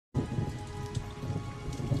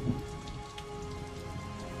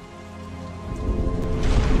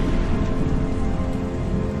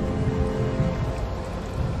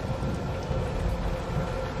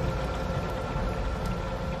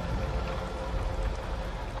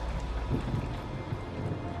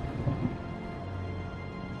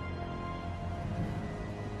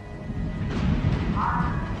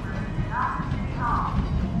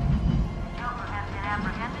Joker has been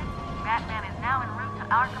apprehended. Batman is now en route to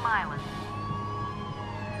Arkham Island.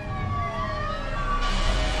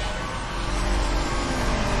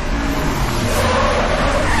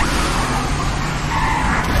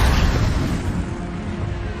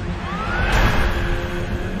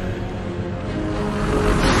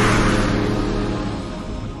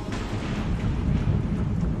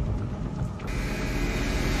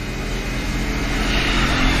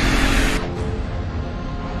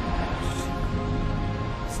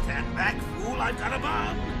 I've got a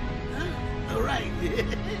bomb! Huh? All right.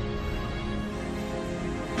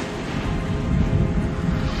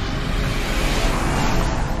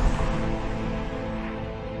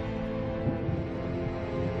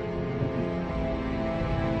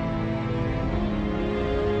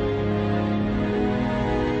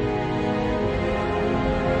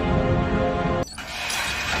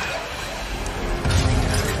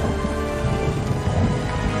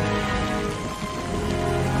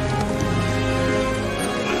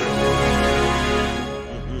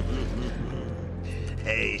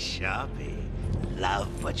 Sharpie, love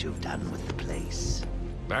what you've done with the place.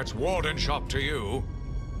 That's Warden Shop to you.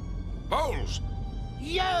 Bowles!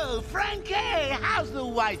 Yo, Frankie! How's the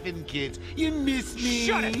wife and kids? You miss me?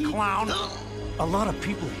 Shut it, clown! A lot of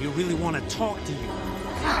people here really want to talk to you.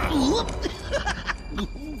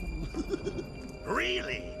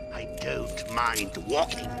 Really? I don't mind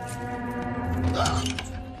walking.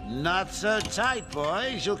 Not so tight,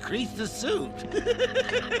 boys. You'll crease the suit.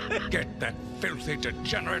 Get that filthy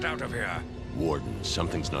degenerate out of here! Warden,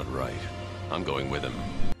 something's not right. I'm going with him.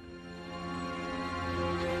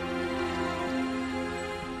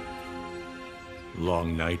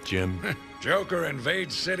 Long night, Jim? Joker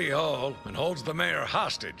invades City Hall and holds the mayor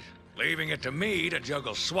hostage, leaving it to me to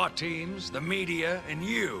juggle SWAT teams, the media, and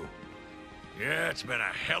you. Yeah, it's been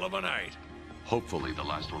a hell of a night. Hopefully the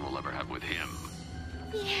last one we'll ever have with him.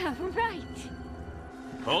 Yeah, right.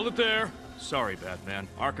 Hold it there. Sorry, Batman.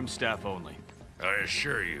 Arkham staff only. I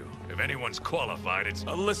assure you, if anyone's qualified, it's...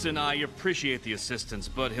 Listen, I appreciate the assistance,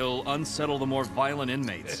 but he'll unsettle the more violent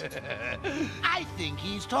inmates. I think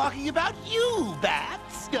he's talking about you,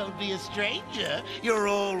 Bats. Don't be a stranger. You're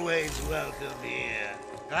always welcome here.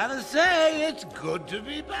 Gotta say, it's good to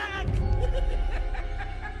be back.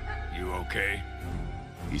 You okay?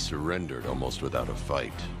 He surrendered almost without a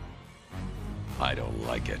fight. I don't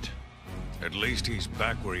like it. At least he's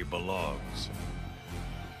back where he belongs.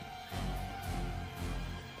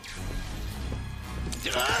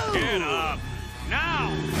 Get up!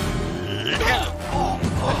 Now!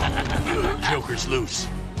 Joker's loose.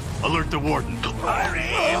 Alert the warden. Hurry!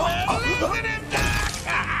 We're leaving him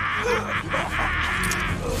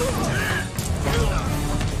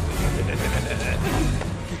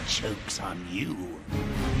The joke's on you.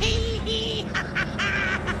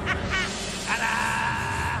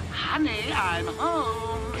 Ta-da! Honey, I'm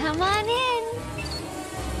home. Come on in.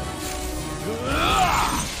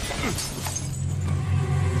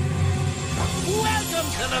 Welcome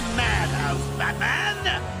to the madhouse,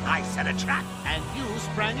 Batman! I set a trap, and you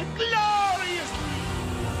sprang it gloriously!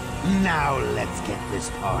 Now let's get this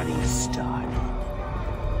party started.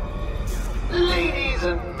 Ladies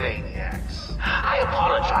and maniacs, I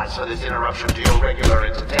apologize for this interruption to your regular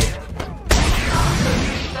entertainment.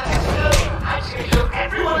 I scheduled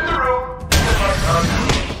everyone in the room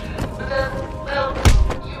but then, well,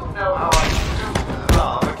 you know how I do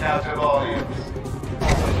love a captive audience.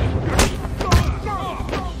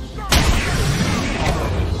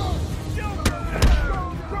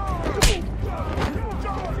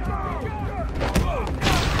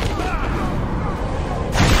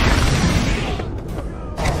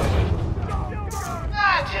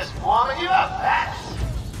 Warming you up, Bats.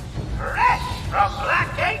 Fresh from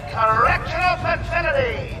Blackgate Correctional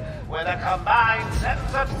Facility, with a combined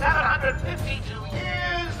sentence of 752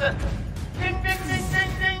 years. Ding, ding, ding,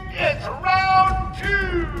 ding, ding. It's round 2.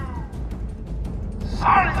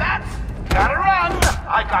 Sorry, Bats. Gotta run.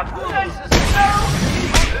 I got places to go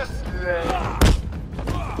this day.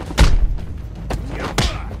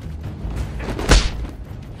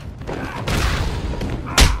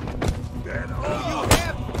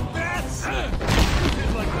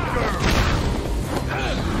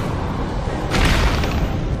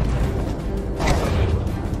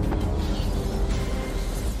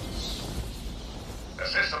 The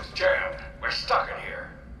system's jammed. We're stuck in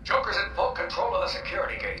here. Joker's in full control of the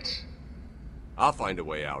security gates. I'll find a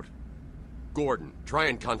way out. Gordon, try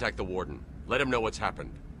and contact the warden. Let him know what's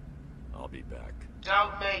happened. I'll be back.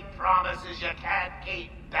 Don't make promises you can't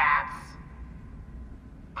keep, Bats.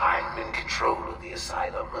 I'm in control of the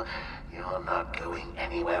asylum. You're not going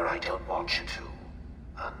anywhere I don't want you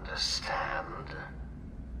to. Understand?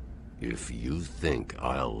 If you think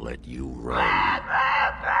I'll let you run...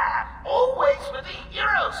 Always with the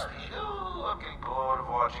hero speed. Ooh, I'm getting bored of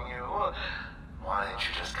watching you. Why don't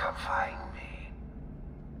you just come find me?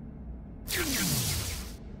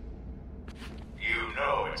 You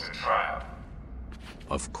know it's a trap.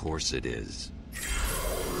 Of course it is.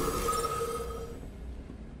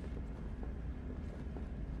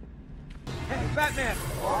 Hey, Batman!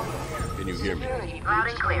 Can you hear me? Loud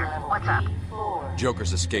and clear. What's up?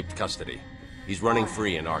 Joker's escaped custody. He's running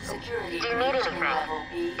free in Arkham. Do you need anything?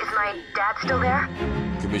 Is my dad still there?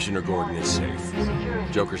 Commissioner Gordon is safe.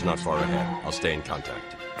 Joker's not far ahead. I'll stay in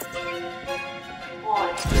contact.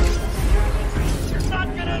 You're not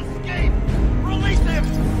gonna escape! Release him!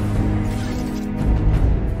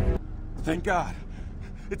 Thank God.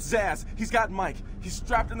 It's Zsasz. He's got Mike. He's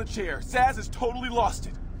strapped in the chair. Zsasz has totally lost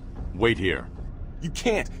it. Wait here. You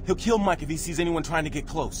can't. He'll kill Mike if he sees anyone trying to get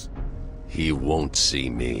close. He won't see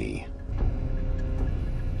me.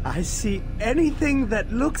 I see anything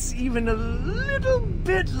that looks even a little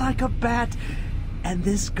bit like a bat, and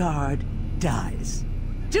this guard dies.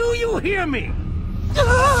 Do you hear me?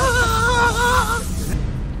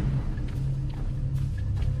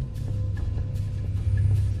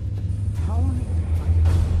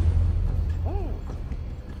 Oh,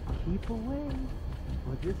 keep away,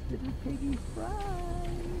 or this little piggy fries.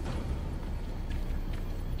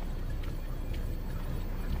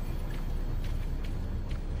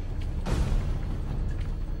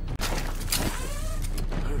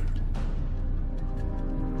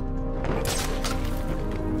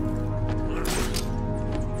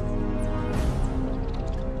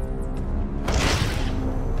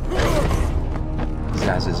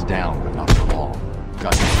 Zsasz is down, but not for long.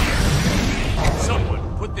 Got him.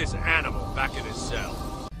 Someone put this animal back in his cell.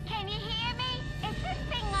 Can you hear me? Is this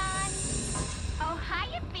thing on? Oh,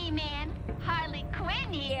 hiya, B-Man. Harley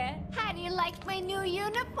Quinn here. How do you like my new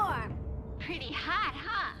uniform? Pretty hot,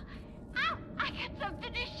 huh? Oh, I got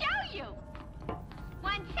something to show you.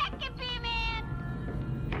 1 second, B-Man.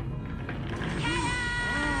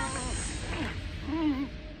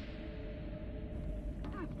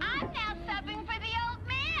 I'm now subbing for the old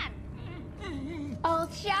man.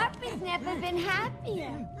 Old Sharp has never been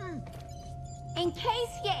happier. In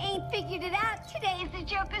case you ain't figured it out, today is the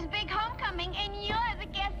Joker's big homecoming, and you're the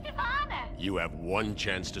guest of honor. You have one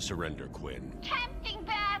chance to surrender, Quinn. Tempting,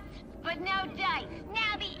 Bats, but no dice.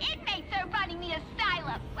 Now the inmates are running the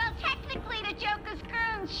asylum. Well, technically the Joker's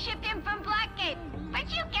goons shipped in from Blackgate, but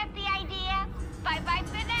you get the idea. Bye-bye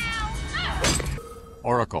for now.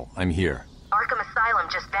 Oracle, I'm here. Arkham Asylum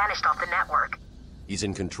just vanished off the network. He's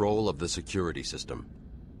in control of the security system.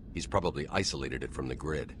 He's probably isolated it from the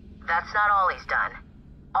grid. That's not all he's done.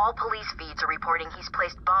 All police feeds are reporting he's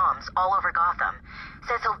placed bombs all over Gotham.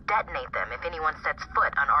 Says he'll detonate them if anyone sets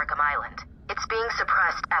foot on Arkham Island. It's being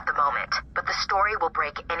suppressed at the moment, but the story will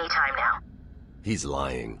break any time now. He's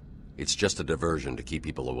lying. It's just a diversion to keep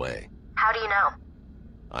people away. How do you know?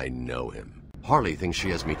 I know him. Harley thinks she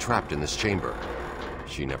has me trapped in this chamber.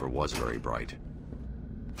 She never was very bright.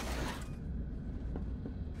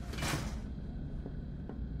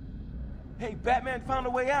 Hey, Batman found a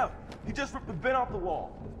way out. He just ripped the vent off the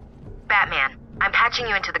wall. Batman, I'm patching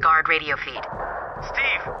you into the guard radio feed.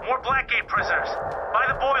 Steve, more Blackgate prisoners. By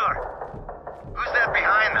the boiler. Who's that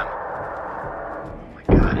behind them? Oh my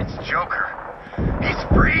God, it's Joker. He's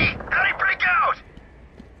free! How'd he break out?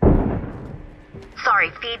 Sorry,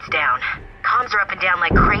 feed's down. Comms are up and down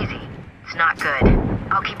like crazy. It's not good.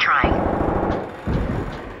 I'll keep trying.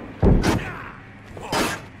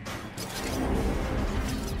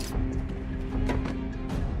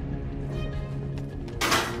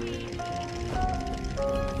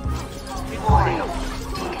 Warning.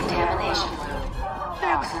 Decontamination room.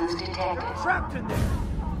 Toxins detected. Trapped in there.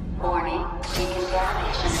 Warning.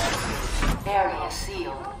 Decontamination room. Area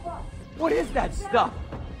sealed. What is that stuff?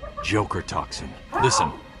 Joker toxin.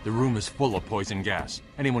 Listen, the room is full of poison gas.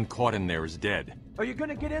 Anyone caught in there is dead. Are you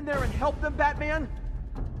gonna get in there and help them, Batman?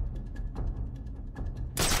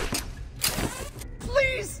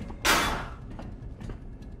 Please!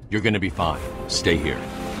 You're gonna be fine. Stay here.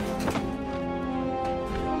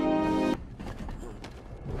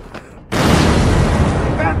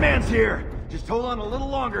 Batman's here! Just hold on a little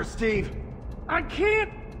longer, Steve. I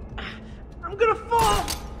can't! I'm gonna fall!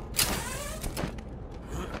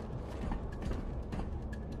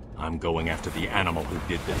 I'm going after the animal who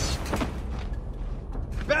did this.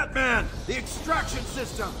 Batman! The extraction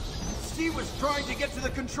system! He was trying to get to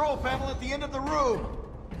the control panel at the end of the room.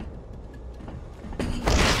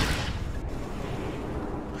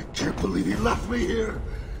 I can't believe he left me here.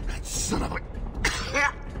 That son of a...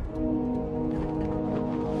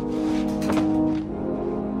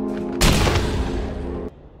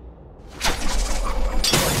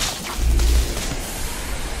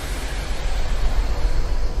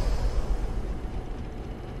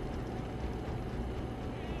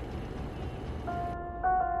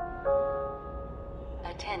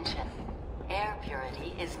 Attention. Air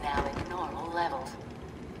purity is now at normal levels.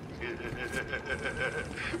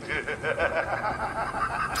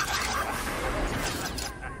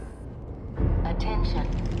 Attention.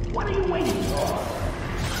 What are you waiting for?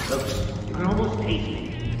 Look, you can almost taste it.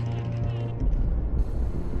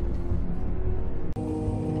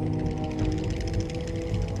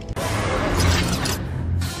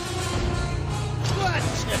 What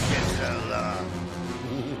took you so long?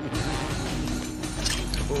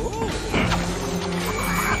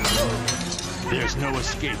 There's no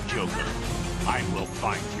escape, Joker. I will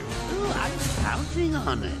find you. Oh, I'm counting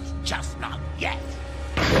on it. Just not yet.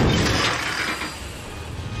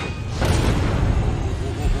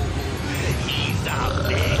 He's a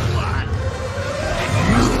big one.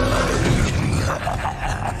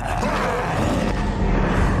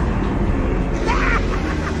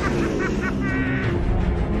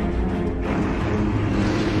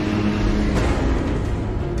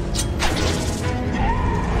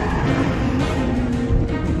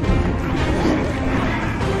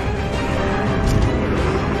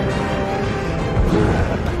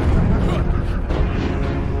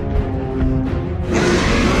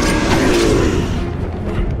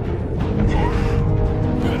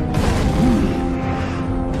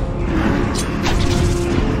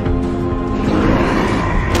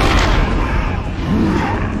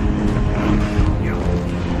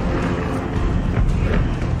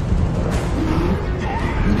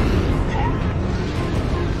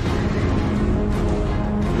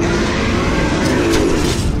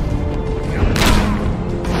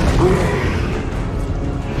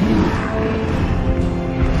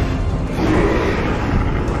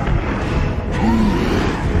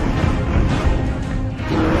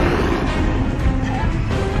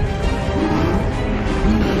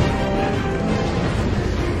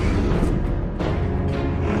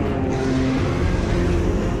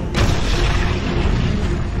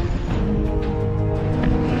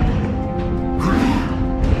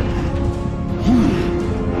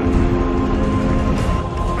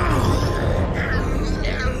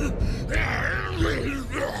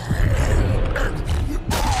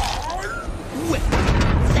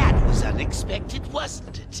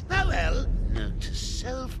 Wasn't it? Oh well, note to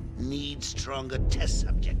self, need stronger test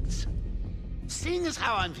subjects. Seeing as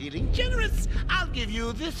how I'm feeling generous, I'll give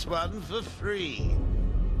you this one for free.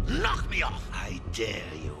 Knock me off, I dare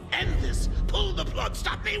you. End this, pull the plug,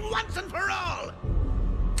 stop me once and for all!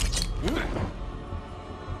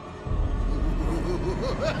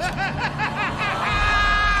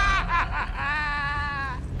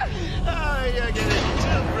 Oh, you're getting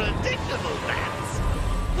too predictable, Bats.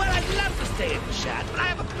 Well, I'd love to stay and chat, but I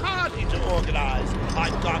have a party to organize.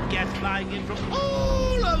 I've got guests flying in from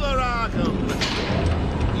all over Arkham.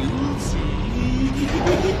 You'll see.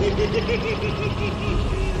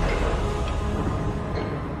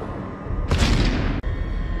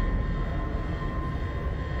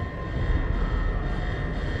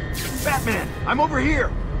 Batman, I'm over here!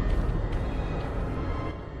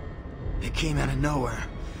 It came out of nowhere.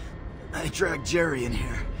 I dragged Jerry in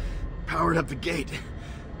here, powered up the gate.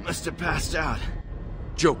 Must have passed out.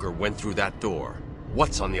 Joker went through that door.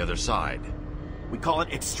 What's on the other side? We call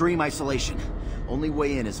it extreme isolation. Only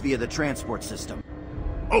way in is via the transport system.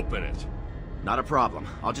 Open it! Not a problem.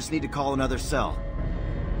 I'll just need to call another cell.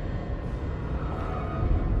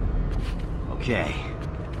 Okay.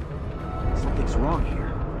 Something's wrong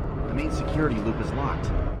here. The main security loop is locked.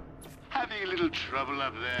 Having a little trouble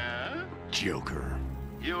up there? Joker.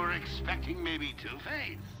 You're expecting maybe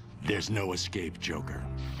Two-Face? There's no escape, Joker.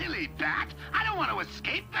 Silly bat! I don't want to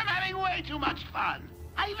escape. I'm having way too much fun.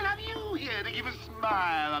 I even have you here to keep a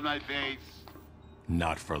smile on my face.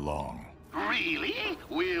 Not for long. Really?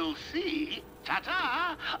 We'll see.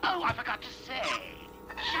 Ta-ta! Oh, I forgot to say.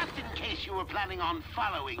 Just in case you were planning on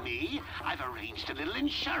following me, I've arranged a little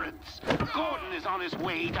insurance. Gordon is on his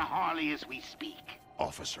way to Harley as we speak.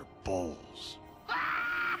 Officer Bowles.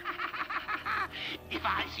 If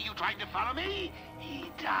I see you trying to follow me, he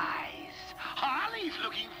dies. Harley's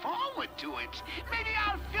looking forward to it. Maybe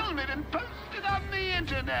I'll film it and post it on the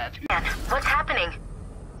internet. What's happening?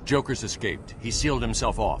 Joker's escaped. He sealed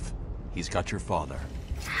himself off. He's got your father.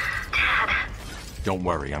 Don't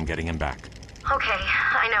worry, I'm getting him back. Okay,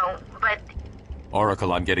 I know, but...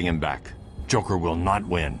 Oracle, I'm getting him back. Joker will not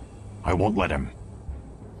win. I won't let him.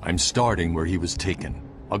 I'm starting where he was taken.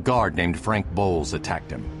 A guard named Frank Bowles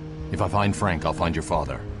attacked him. If I find Frank, I'll find your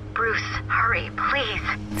father. Bruce, hurry, please.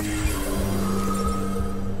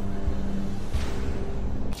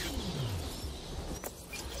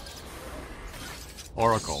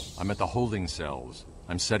 Oracle, I'm at the holding cells.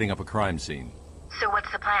 I'm setting up a crime scene. So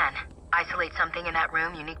what's the plan? Isolate something in that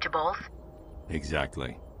room unique to Bowles?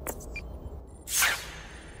 Exactly.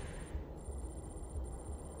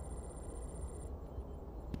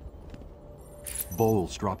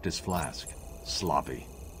 Bowles dropped his flask. Sloppy.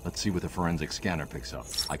 Let's see what the forensic scanner picks up.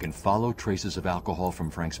 I can follow traces of alcohol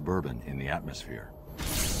from Frank's bourbon in the atmosphere.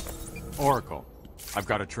 Oracle, I've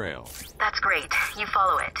got a trail. That's great. You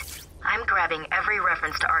follow it. I'm grabbing every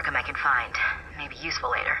reference to Arkham I can find. Maybe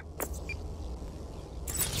useful later.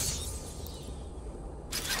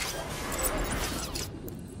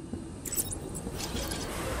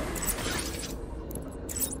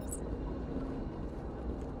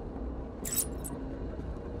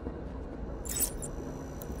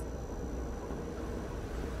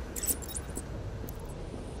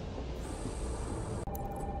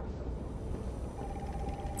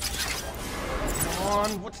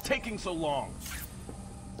 What's taking so long?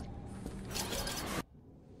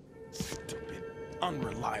 Stupid.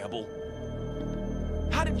 Unreliable.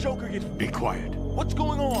 How did Joker get... Be quiet. What's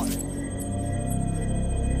going on?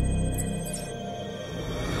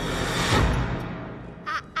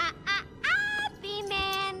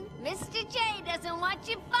 B-Man. Mr. J doesn't want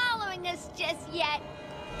you following us just yet.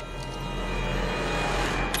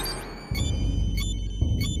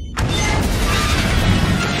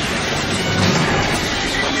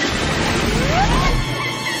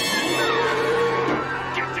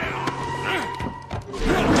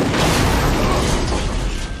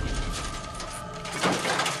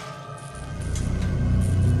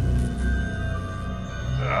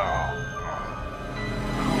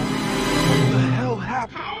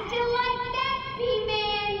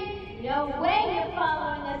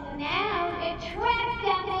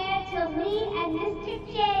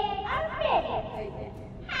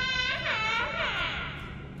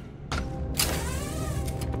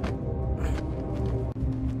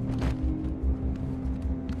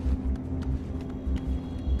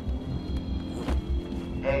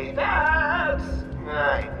 Hey, Babs!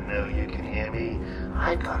 I know you can hear me.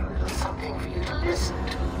 I got a little something for you to listen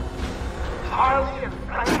to. Harley and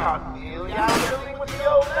Frank are nearly out dealing with the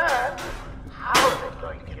old man. How are they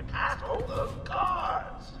going to get past all those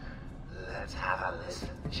guards? Let's have a listen,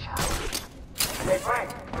 shall we? Hey,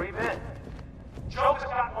 Frank, where you been? Joker's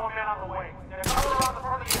got more men on the way. They're coming around the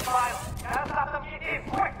front of the asylum. Gotta stop them. Get in,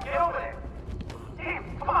 quick, get over there.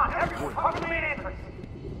 Damn, come on, everyone, cover the main entrance.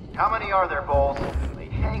 How many are there, Bowles?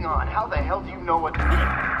 Hang on, how the hell do you know what...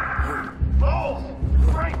 Bowles!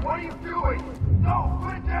 Frank, what are you doing? No,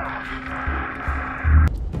 put it down!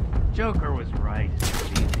 Joker was right.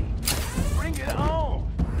 It's easy. Bring it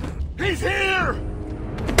on! He's here!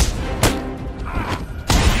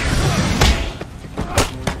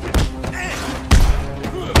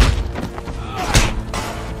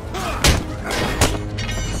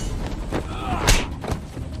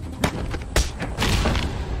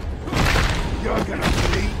 You're gonna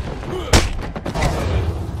bleed.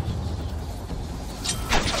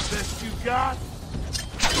 The best you got?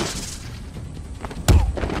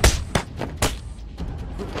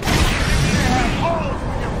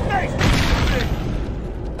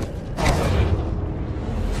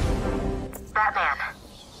 Batman,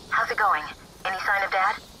 how's it going? Any sign of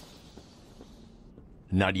Dad?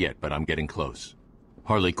 Not yet, but I'm getting close.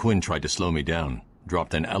 Harley Quinn tried to slow me down.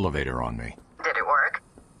 Dropped an elevator on me. Did it work?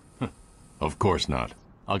 Of course not.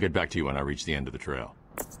 I'll get back to you when I reach the end of the trail.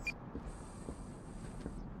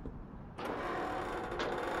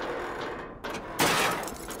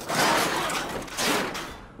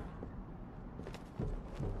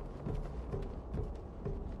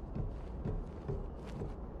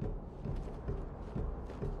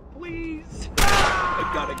 Please!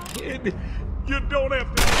 I got a kid. You don't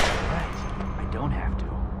have to... Right. I don't have to.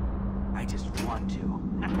 I just want to.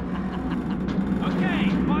 Okay,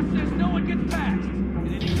 boss says no one gets past. And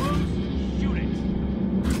any moves, shoot it.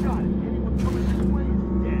 Got it. Anyone coming this way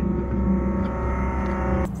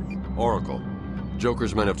is dead. Oracle,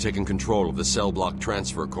 Joker's men have taken control of the cell block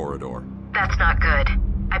transfer corridor. That's not good.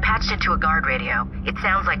 I patched into a guard radio. It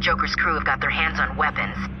sounds like Joker's crew have got their hands on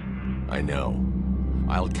weapons. I know.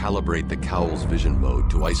 I'll calibrate the Cowl's vision mode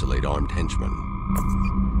to isolate armed henchmen.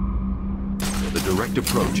 The direct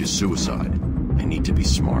approach is suicide. I need to be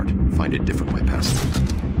smart. Find a different way past them.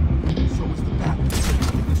 So is the battle.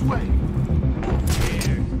 This way.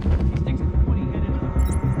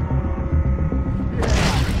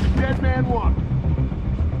 Yeah, dead man one.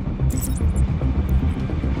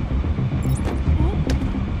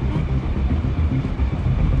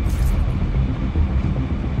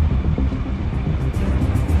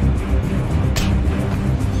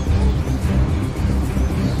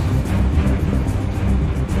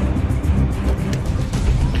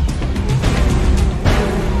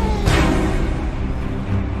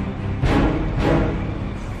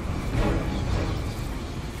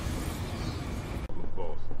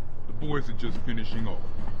 Boys are just finishing off.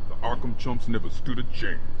 The Arkham chumps never stood a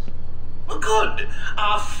chance. Well, good.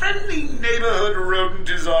 Our friendly neighborhood rodent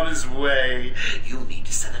is on his way. You need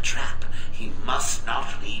to set a trap. He must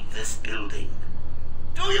not leave this building.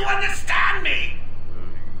 Do you understand me?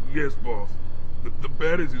 Yes, boss. The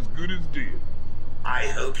bat is as good as dead. I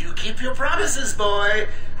hope you keep your promises, boy.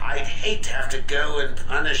 I'd hate to have to go and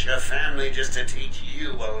punish your family just to teach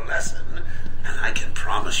you a lesson. And I can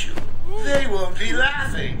promise you, they won't be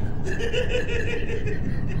laughing.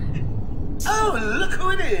 Oh, look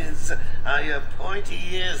who it is. Are your pointy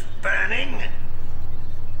ears burning?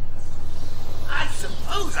 I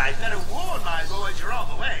suppose I'd better warn my boys you're on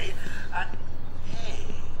the way. Hey,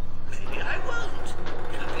 maybe I won't.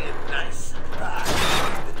 It'll be a nice surprise.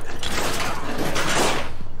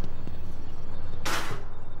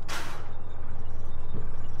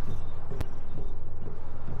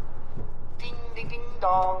 Ding, ding, ding,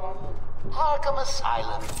 dong. Arkham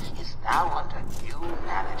Asylum is now under new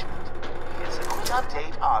management. Here's a quick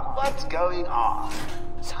update on what's going on.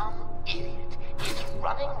 Some idiot is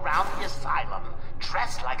running around the asylum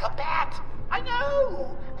dressed like a bat. I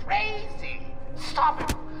know! Crazy! Stop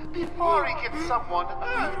him before he gets someone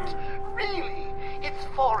hurt. Really, it's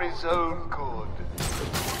for his own good.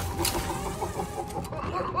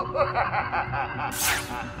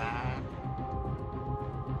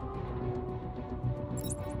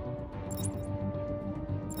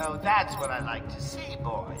 Oh, that's what I like to see,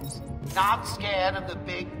 boys. Not scared of the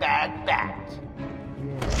big bad bat.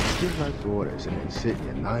 Yeah, give us orders and then sit in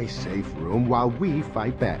a nice, safe room while we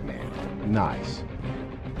fight Batman. Nice.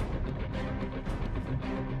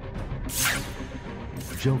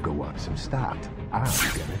 Joker wants him stopped. I'm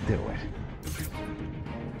gonna do it.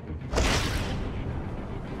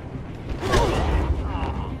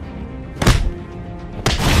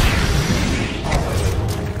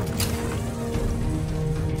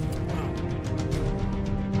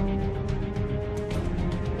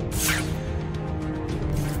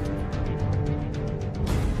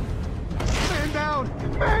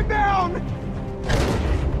 Man down!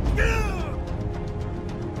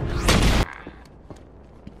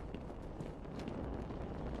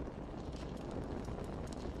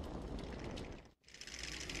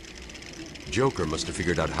 Joker must have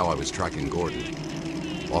figured out how I was tracking Gordon.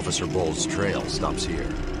 Officer Bull's trail stops here.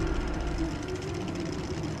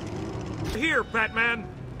 Here, Batman!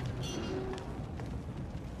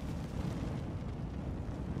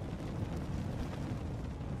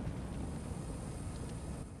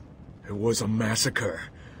 It was a massacre.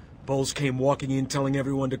 Bowles came walking in telling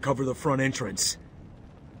everyone to cover the front entrance.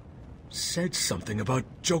 Said something about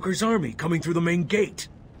Joker's army coming through the main gate.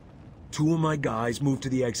 2 of my guys moved to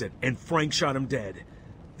the exit, and Frank shot him dead.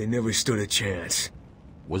 They never stood a chance.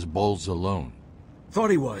 Was Bowles alone?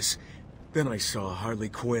 Thought he was. Then I saw Harley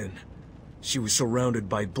Quinn. She was surrounded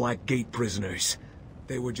by Black Gate prisoners.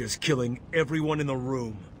 They were just killing everyone in the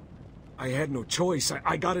room. I had no choice.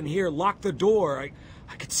 I got in here, locked the door.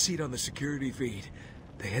 I could see it on the security feed.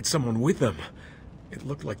 They had someone with them. It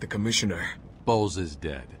looked like the commissioner. Bowles is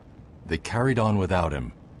dead. They carried on without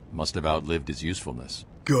him. Must have outlived his usefulness.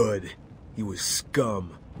 Good. He was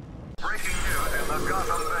scum. Breaking news in the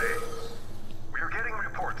Gotham Bay. We are getting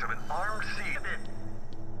reports of an armed siege.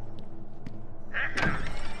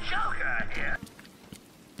 Joker here.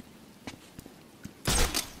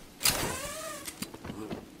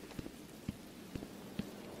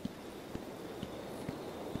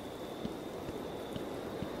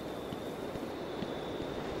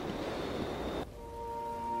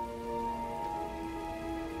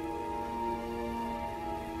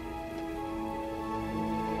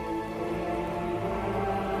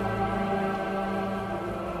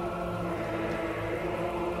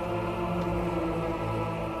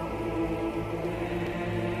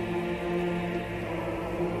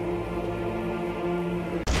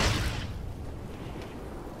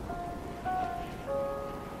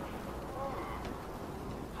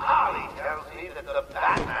 The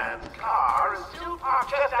Batman's car is still parked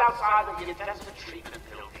just outside the intensive treatment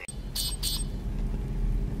building.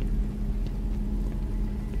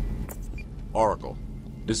 Oracle,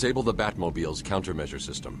 disable the Batmobile's countermeasure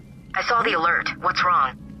system. I saw the alert. What's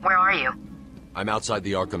wrong? Where are you? I'm outside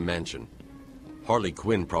the Arkham Mansion. Harley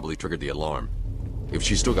Quinn probably triggered the alarm. If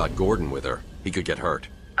she's still got Gordon with her, he could get hurt.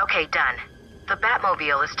 Okay, done. The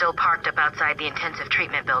Batmobile is still parked up outside the intensive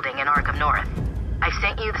treatment building in Arkham North. I've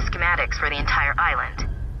sent you the schematics for the entire island.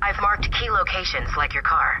 I've marked key locations like your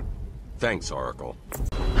car. Thanks, Oracle.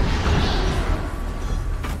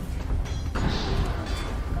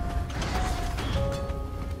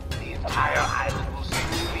 The entire island will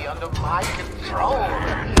seem to be under my control.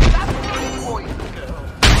 That's the poison girl.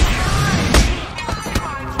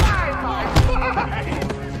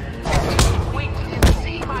 Wait till you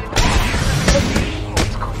see my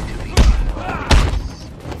it's going to be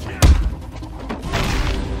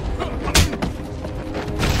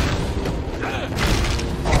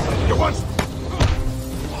You want?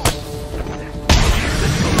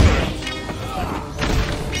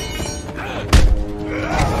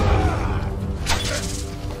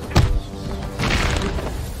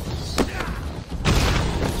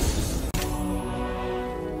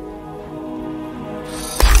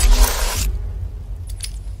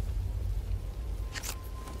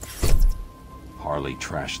 Harley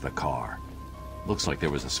trashed the car. Looks like there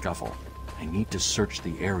was a scuffle. I need to search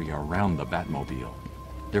the area around the Batmobile.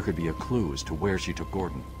 There could be a clue as to where she took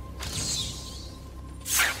Gordon.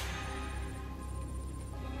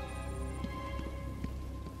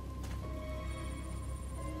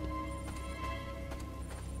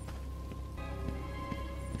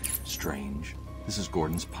 Strange. This is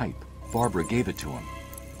Gordon's pipe. Barbara gave it to him.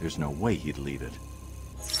 There's no way he'd leave it.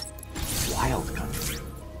 Wild country.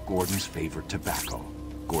 Gordon's favorite tobacco.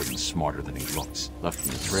 Gordon's smarter than he looks. Left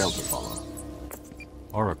me a trail to follow.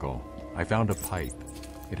 Oracle, I found a pipe.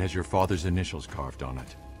 It has your father's initials carved on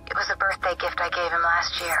it. It was a birthday gift I gave him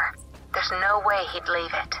last year. There's no way he'd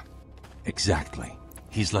leave it. Exactly.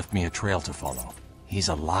 He's left me a trail to follow. He's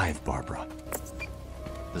alive, Barbara.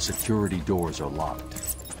 The security doors are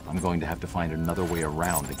locked. I'm going to have to find another way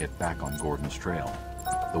around to get back on Gordon's trail.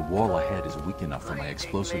 The wall ahead is weak enough for my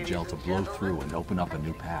explosive gel to blow through and open up a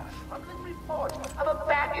new path. report of a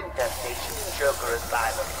bat infestation in Joker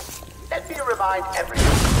Asylum. Let me remind everyone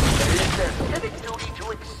that it is their civic duty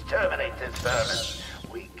to exterminate this vermin.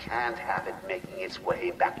 We can't have it making its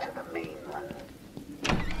way back to the mainland.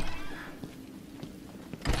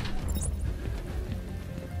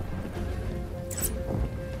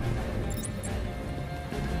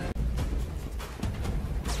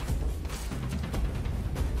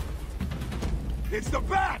 It's the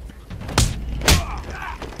bat!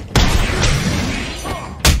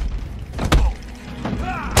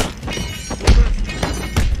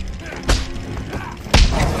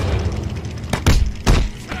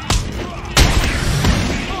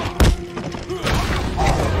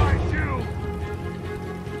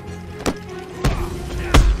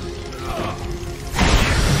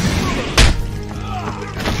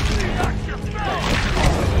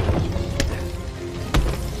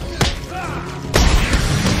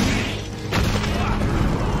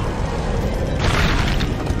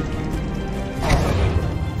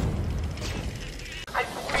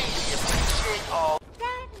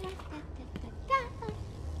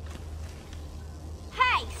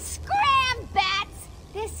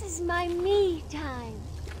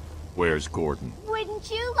 Where's Gordon? Wouldn't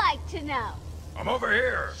you like to know? I'm over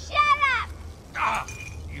here. Shut up! Ah,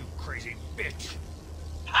 you crazy bitch.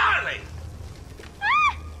 Harley!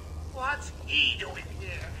 Ah! What's he doing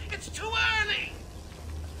here? It's too early!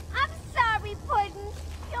 I'm sorry, Puddin'.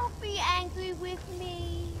 Don't be angry with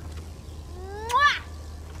me. Mwah!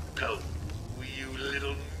 Oh, you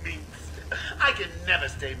little minx. I can never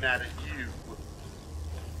stay mad at you.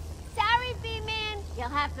 Sorry, B-Man. You'll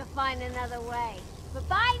have to find another way.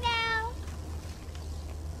 Bye-bye now.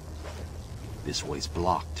 This way's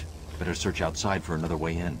blocked. Better search outside for another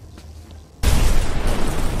way in.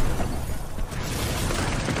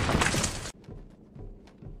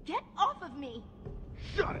 Get off of me.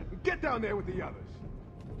 Shut it and get down there with the others.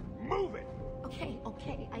 Move it.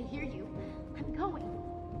 Okay, I hear you. I'm going.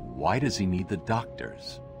 Why does he need the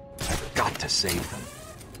doctors? I've got to save them.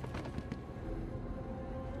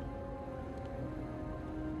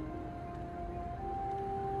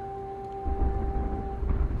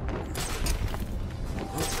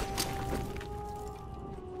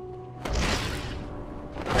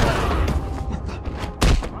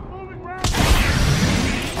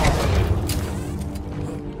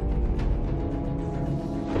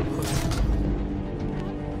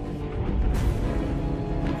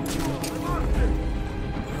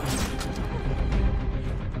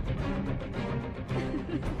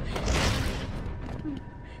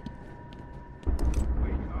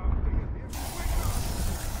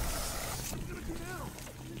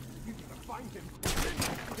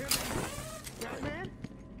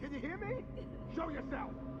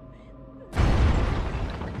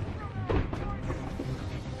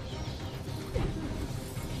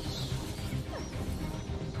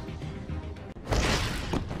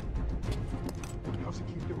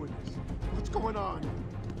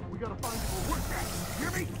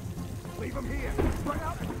 from here. Run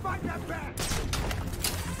out and find that bat.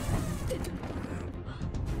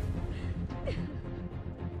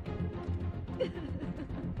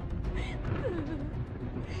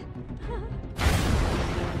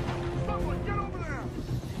 Someone get over there!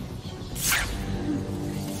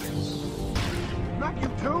 Not you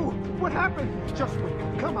too! What happened? Just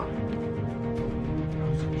wait. Come on.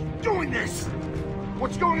 Doing this!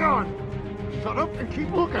 What's going on? Shut up and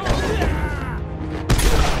keep looking.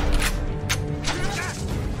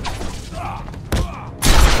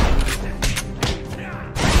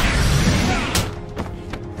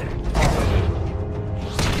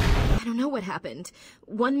 I don't know what happened.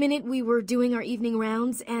 One minute we were doing our evening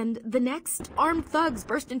rounds, and the next, armed thugs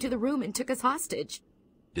burst into the room and took us hostage.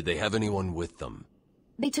 Did they have anyone with them?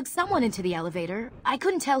 They took someone into the elevator. I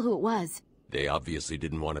couldn't tell who it was. They obviously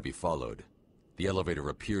didn't want to be followed. The elevator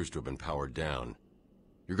appears to have been powered down.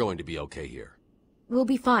 You're going to be okay here. We'll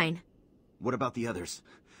be fine. What about the others?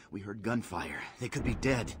 We heard gunfire. They could be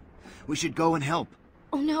dead. We should go and help.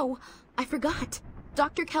 Oh no, I forgot.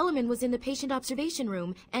 Dr. Kellerman was in the patient observation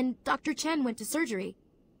room, and Dr. Chen went to surgery.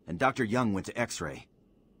 And Dr. Young went to X-ray.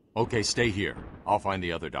 Okay, stay here. I'll find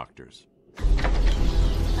the other doctors.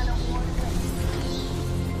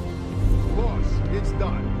 Boss, it's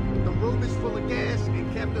done. The room is full of gas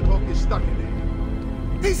and Captain Hook is stuck in it.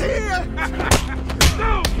 He's here!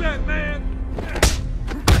 No, Batman!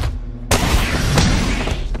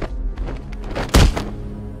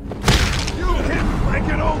 You hit like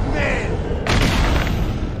an old man!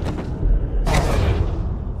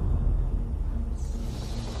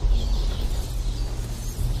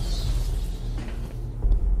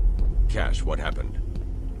 Cash, what happened?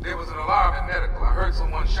 There was an alarm at medical. I heard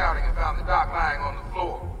someone shouting and found the doc lying on the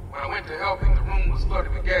floor. When I went to help him, the room was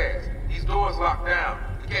flooded with gas. These doors locked down.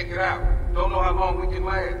 We can't get out. Don't know how long we can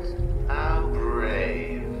last. How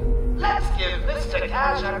brave. Let's give Mr.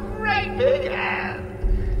 Cash a great big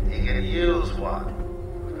hand. He can use one.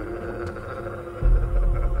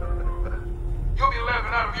 You'll be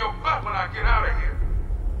laughing out of your butt when I get out of here.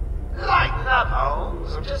 Lighten up,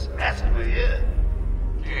 Holmes. I'm just messing with you.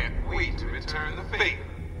 Can't wait to return the favor.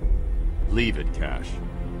 Leave it, Cash.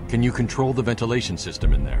 Can you control the ventilation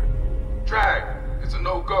system in there? Tried. It's a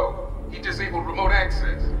no-go. He disabled remote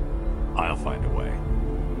access. I'll find a way.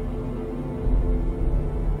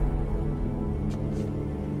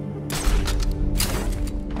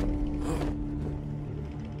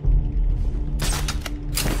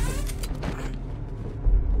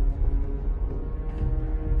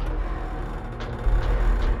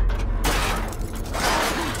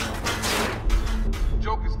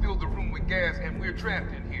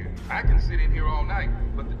 Trapped in here. I can sit in here all night,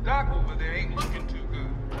 but the doc over there ain't looking too good.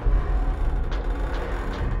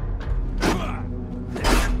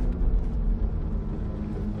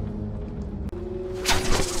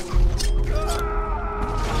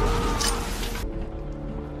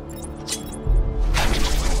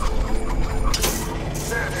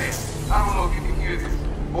 I don't know if you can hear this.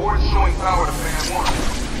 Board is showing power to fan 1.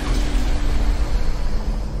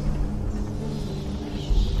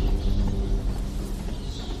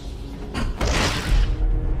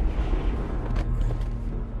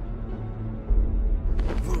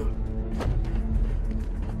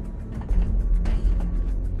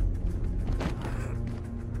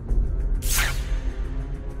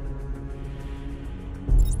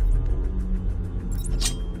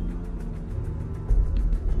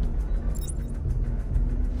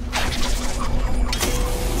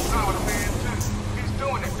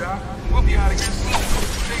 We'll be out of here soon.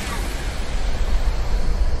 Stay cool.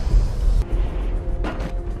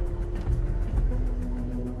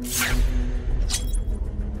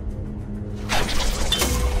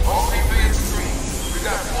 All defense free. We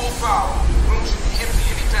got full power. Room should be empty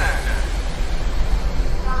anytime now.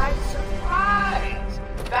 Surprise!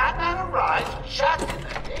 Batman arrives just in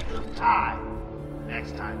the nick of time.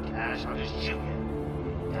 Next time, Cash, I'll just shoot you.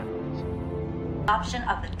 Adoption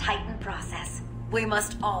of the Titan process. We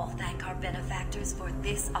must all thank our benefactors for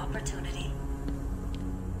this opportunity.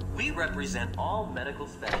 We represent all medical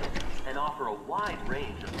specialties and offer a wide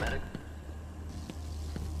range of medical...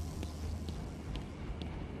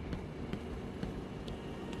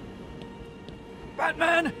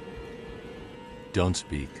 Batman! Don't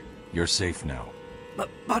speak. You're safe now. But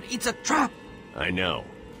it's a trap! I know.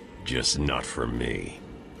 Just not for me.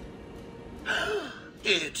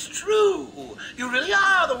 It's true! You really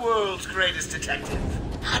are the world's greatest detective.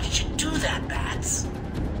 How did you do that, Bats?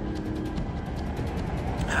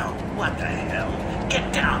 Oh, what the hell?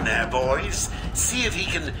 Get down there, boys. See if he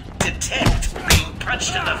can detect being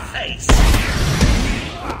punched in the face.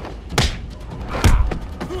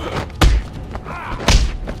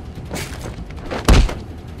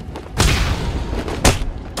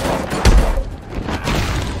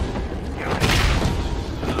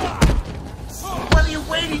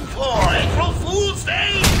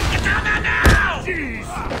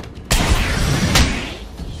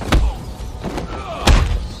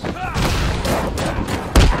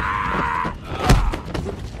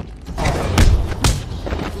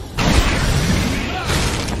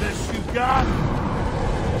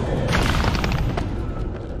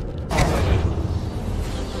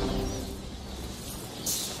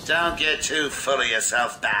 Don't get too full of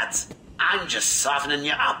yourself, Bats. I'm just softening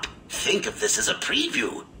you up. Think of this as a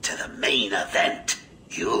preview to the main event.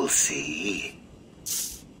 You'll see.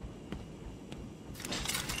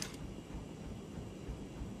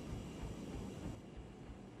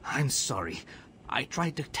 I'm sorry. I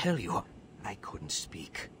tried to tell you. I couldn't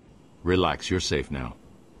speak. Relax, you're safe now.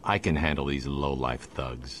 I can handle these low-life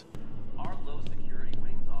thugs. Our low-security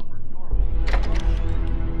wings offer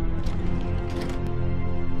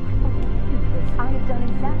I have done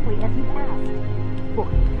exactly as you asked. Look,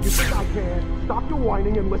 you think I can? Stop your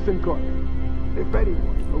whining and listen good. If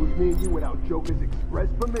anyone goes near you without Joker's express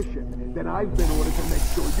permission, then I've been ordered to make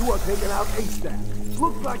sure you are taken out ASAP.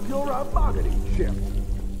 Looks like you're our bargaining chip.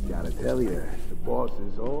 Gotta tell you, the boss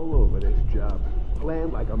is all over this job.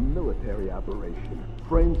 Planned like a military operation.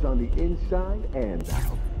 Friends on the inside and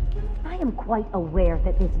out. I am quite aware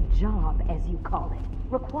that this job, as you call it,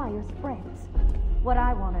 requires friends. What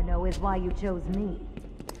I want to know is why you chose me.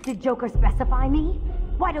 Did Joker specify me?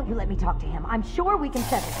 Why don't you let me talk to him? I'm sure we can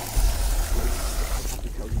settle it. I have to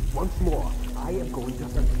tell you once more, I am going to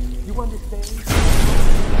hurt you. You understand?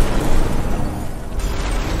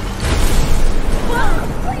 Whoa!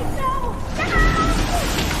 Please, no!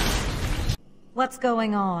 What's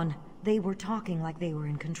going on? They were talking like they were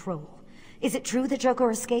in control. Is it true that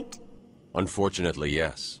Joker escaped? Unfortunately,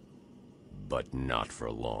 yes. But not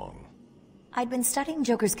for long. I'd been studying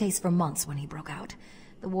Joker's case for months when he broke out.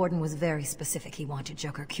 The warden was very specific he wanted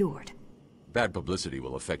Joker cured. Bad publicity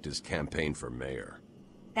will affect his campaign for mayor.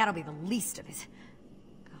 That'll be the least of it.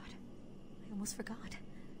 God, I almost forgot.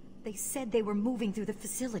 They said they were moving through the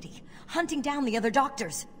facility, hunting down the other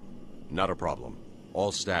doctors. Not a problem.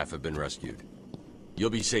 All staff have been rescued. You'll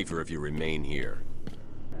be safer if you remain here.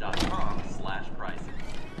 .com/pricing.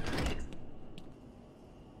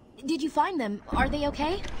 Did you find them? Are they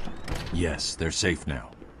okay? Yes, they're safe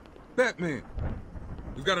now. Batman,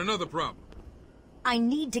 we've got another problem. I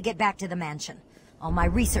need to get back to the mansion. All my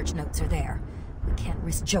research notes are there. We can't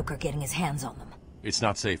risk Joker getting his hands on them. It's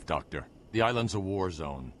not safe, Doctor. The island's a war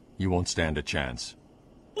zone. You won't stand a chance.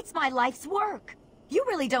 It's my life's work. You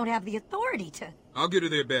really don't have the authority to... I'll get her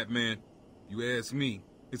there, Batman. You ask me,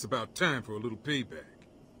 it's about time for a little payback.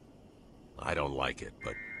 I don't like it,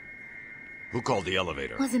 but... Who called the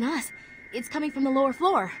elevator? Wasn't us. It's coming from the lower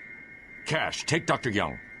floor. Cash, take Dr.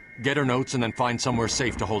 Young. Get her notes and then find somewhere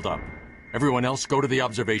safe to hold up. Everyone else, go to the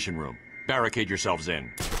observation room. Barricade yourselves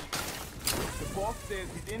in. The boss says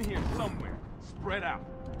he's in here somewhere. Spread out.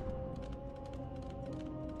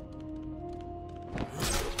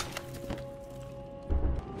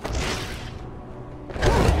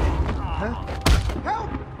 Help!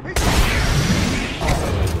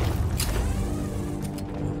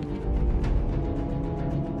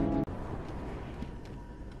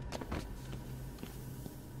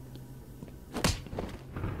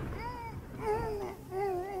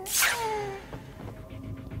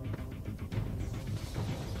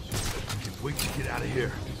 Wait to get out of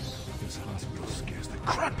here. This hospital scares the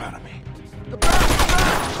crap out of me.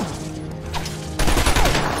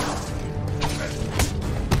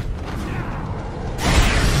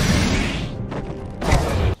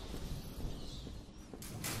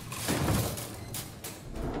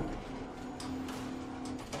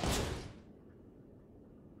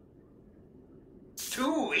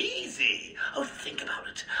 Too easy. Oh, think about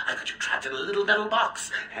it. I got you trapped in a little metal box,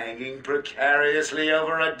 hanging precariously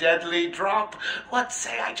over a deadly drop. What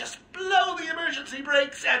say I just blow the emergency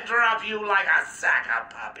brakes and drop you like a sack of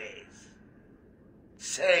puppies?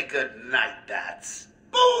 Say goodnight, Bats.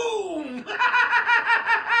 Boom!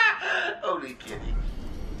 Only kidding.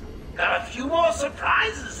 Got a few more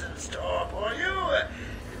surprises in store for you.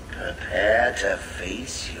 Prepare to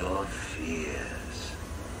face your fears.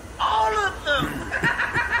 All of them!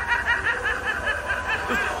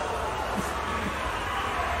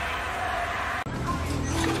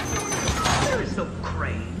 There is no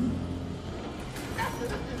crane.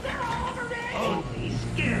 They're all over me! Only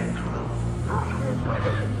scarecrow.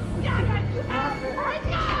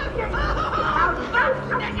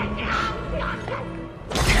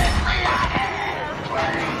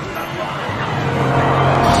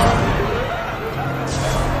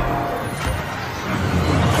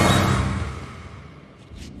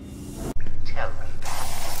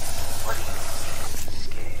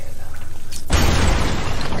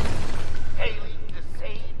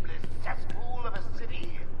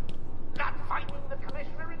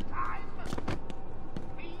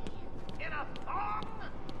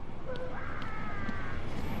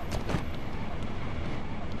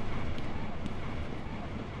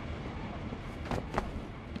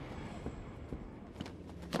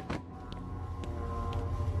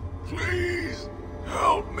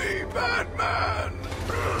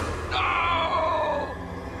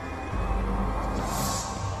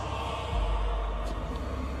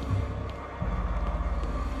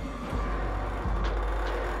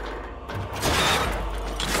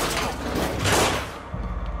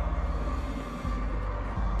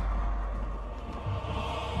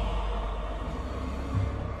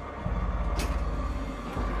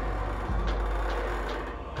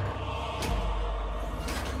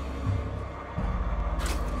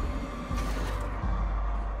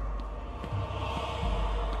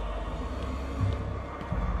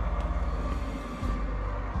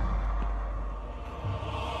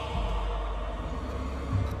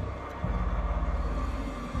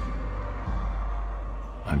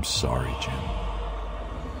 I'm sorry, Jim.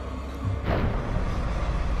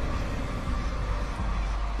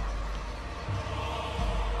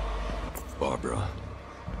 Barbara.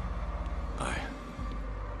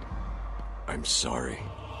 I'm sorry.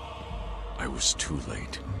 I was too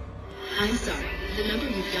late. I'm sorry. The number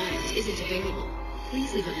you've dialed isn't available.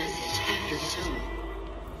 Please leave a message after the tone.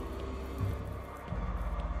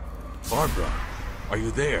 Barbara, are you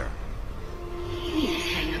there?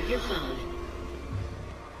 Please hang up your phone.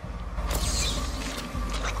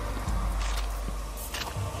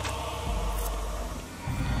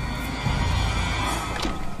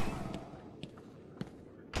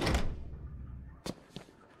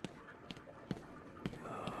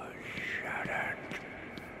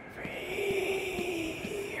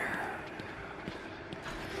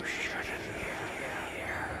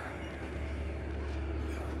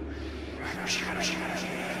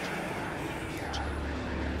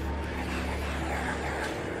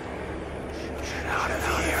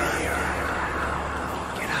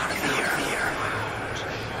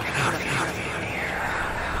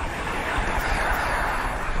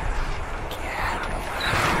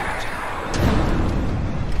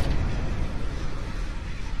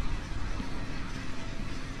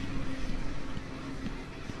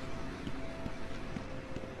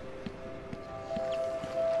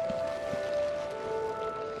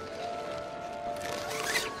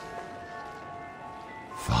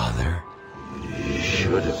 Father, you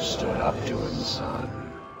should have stood up to him,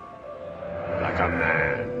 son. Like a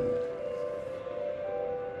man.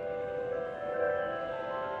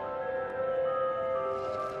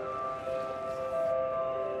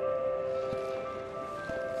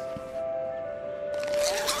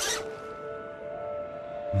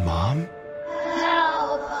 Mom?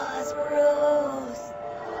 Help us, Bruce.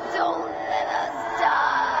 Don't let us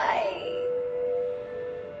die.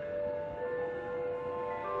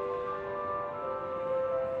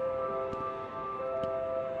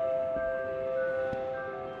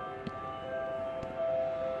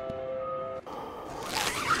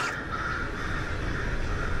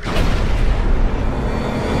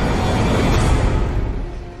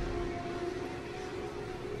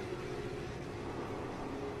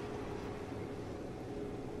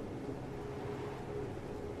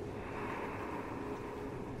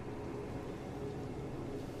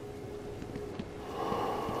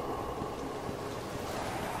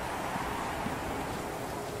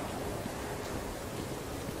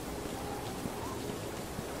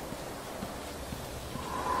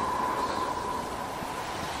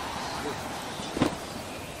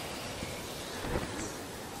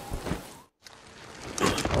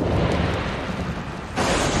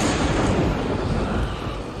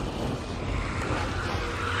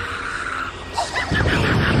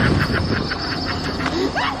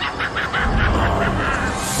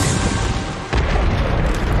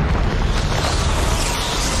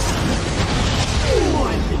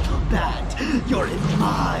 You're in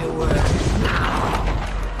my world now.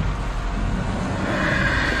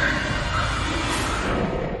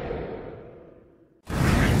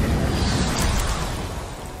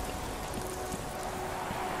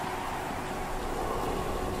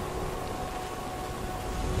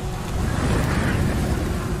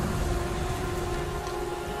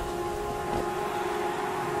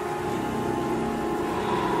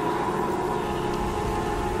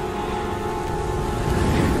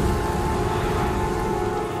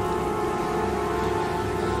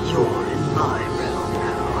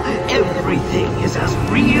 Everything is as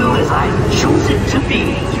real as I choose it to be.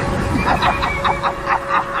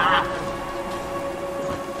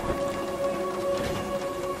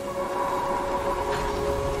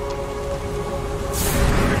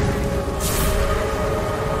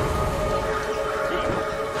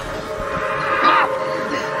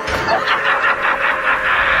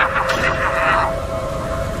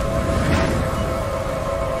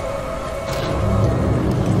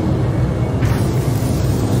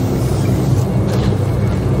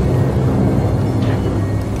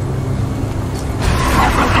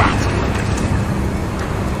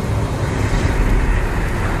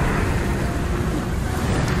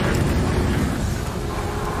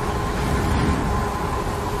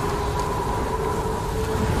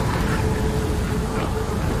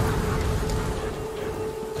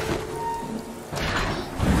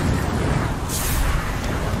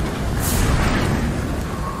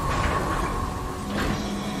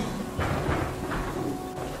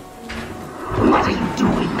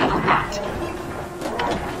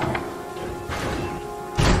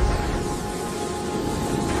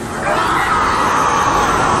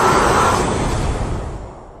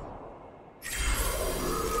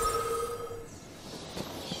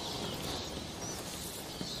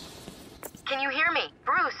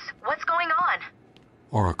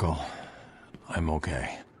 I'm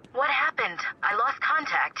okay. What happened? I lost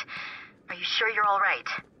contact. Are you sure you're all right?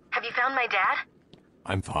 Have you found my dad?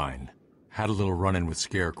 I'm fine. Had a little run-in with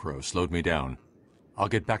Scarecrow, slowed me down. I'll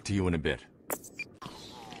get back to you in a bit.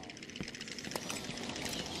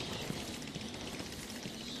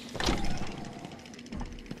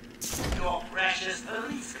 Your precious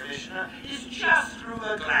police commissioner is just through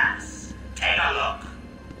the glass. Take a look.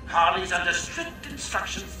 Harley's under strict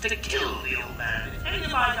instructions to kill the old man if any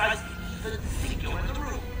of my guys even think you're in the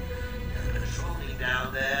room. They're patrolling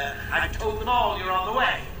down there. I've told them all you're on the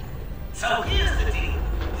way. So here's the deal.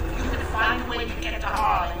 If you can find a way to get to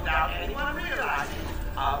Harley without anyone realizing,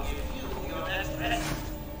 I'll give you your next rest.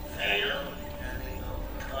 Fail, and they go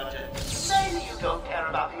cut it. Maybe you don't care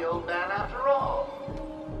about the old man after all.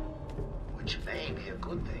 Which may be a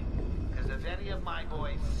good thing, because if any of my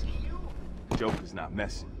boys see you... Joker's not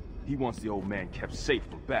messing. He wants the old man kept safe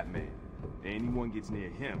from Batman. If anyone gets near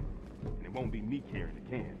him, and it won't be me carrying the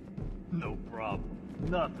can. No problem.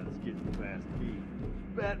 Nothing's getting past me.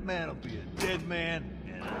 Batman will be a dead man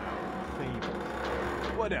and famous.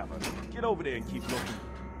 Whatever. Get over there and keep looking.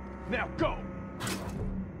 Now go!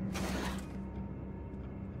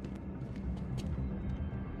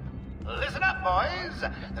 Listen up, boys.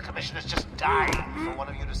 The commissioner's just dying for one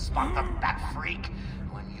of you to spot the Bat Freak.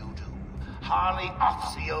 When you do, Harley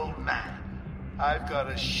offs the old man. I've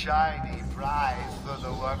got a shiny prize for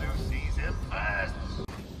the one who sees him first.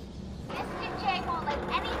 Mr. J won't let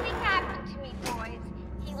anything happen to me, boys.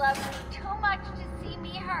 He loves me too much to see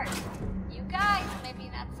me hurt. You guys, maybe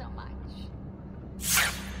not so much.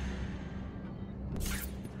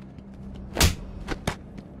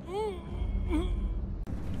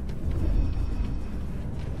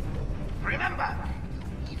 Remember,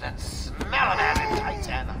 you even smell a man in tights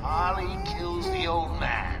and Harley kills the old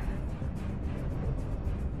man.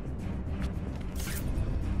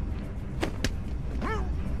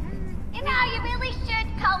 You know, you really should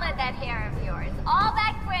color that hair of yours. All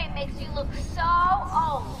that gray makes you look so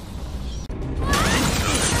old.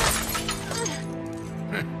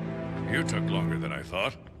 You took longer than I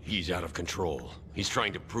thought. He's out of control. He's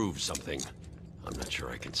trying to prove something. I'm not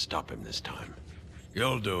sure I can stop him this time.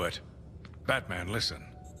 You'll do it. Batman, listen.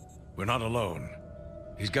 We're not alone.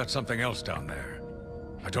 He's got something else down there.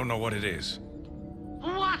 I don't know what it is.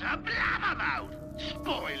 What a blabbermouth!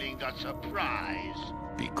 Spoiling the surprise.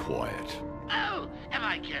 Be quiet. Oh, am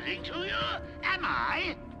I getting to you? Am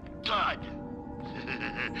I? Good.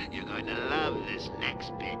 You're going to love this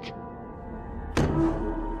next bit.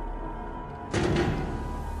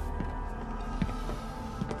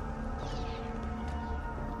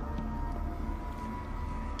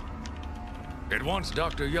 It wants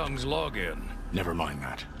Dr. Young's login. Never mind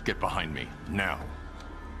that. Get behind me, now.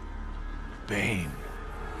 Bane.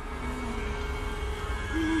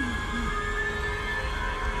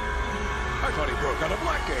 I thought he broke out of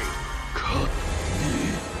Blackgate. Cut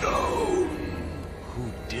me down.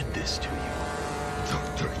 Who did this to you?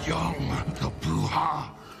 Dr. Young, the Bruja.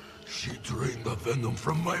 She drained the venom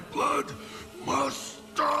from my blood. Must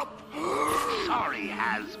stop her. Sorry,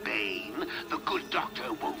 Has-Bane. The good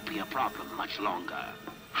doctor won't be a problem much longer.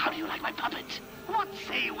 How do you like my puppet? What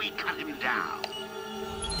say we cut him down?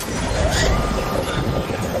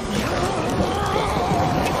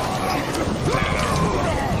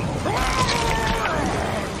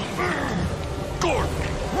 Gordon,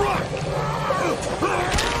 run!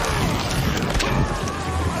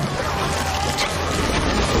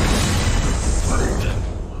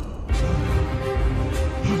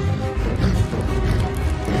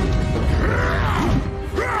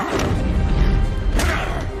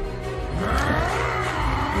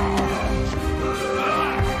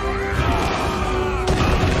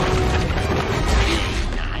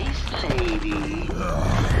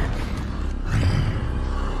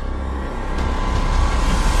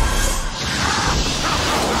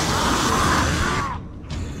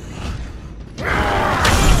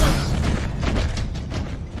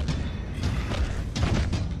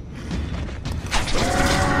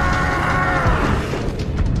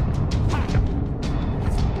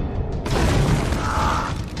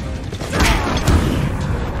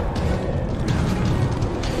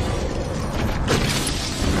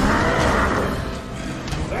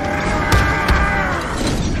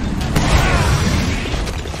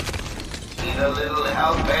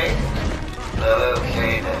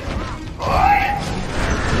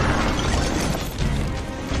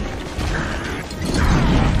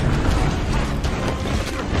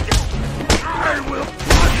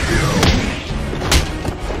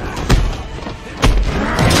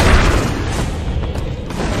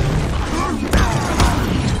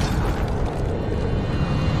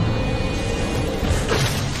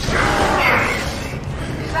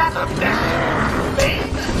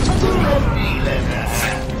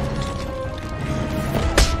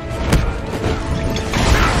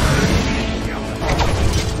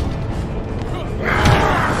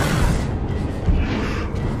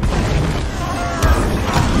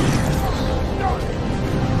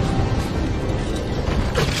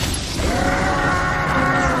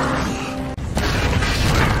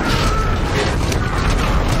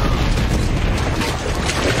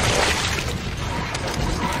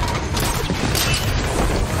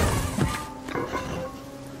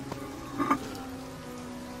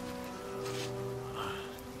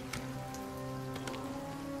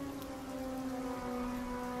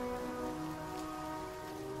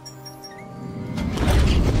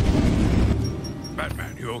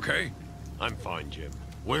 You okay? I'm fine, Jim.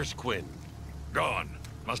 Where's Quinn? Gone.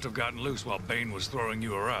 Must have gotten loose while Bane was throwing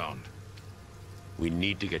you around. We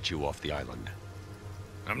need to get you off the island.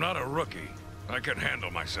 I'm not a rookie. I can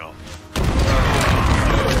handle myself.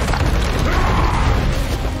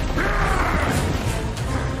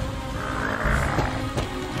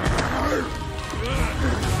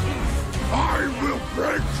 I will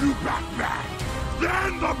break you, Batman!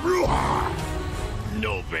 Then the Bruja!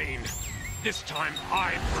 No, Bane. This time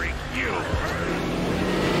I break you!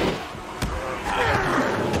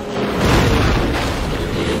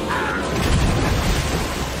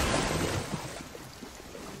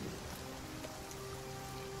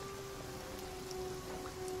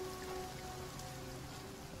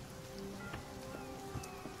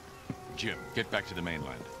 Jim, get back to the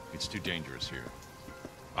mainland. It's too dangerous here.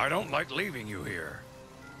 I don't like leaving you here.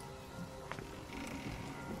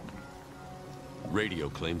 Radio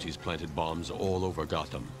claims he's planted bombs all over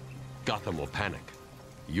Gotham. Gotham will panic.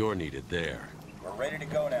 You're needed there. We're ready to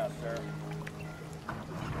go now, sir.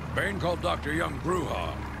 Bane called Dr. Young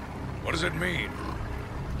Bruja. What does it mean?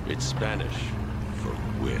 It's Spanish for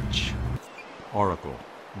witch. Oracle,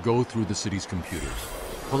 go through the city's computers.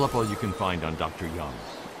 Pull up all you can find on Dr. Young.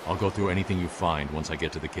 I'll go through anything you find once I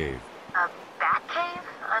get to the cave. A bat cave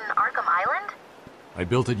on Arkham Island? I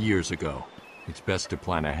built it years ago. It's best to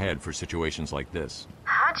plan ahead for situations like this.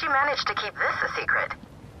 How'd you manage to keep this a secret?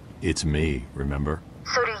 It's me, remember?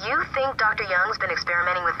 So do you think Dr. Young's been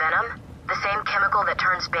experimenting with venom? The same chemical that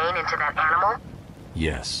turns Bane into that animal?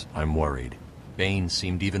 Yes, I'm worried. Bane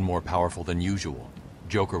seemed even more powerful than usual.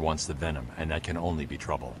 Joker wants the venom, and that can only be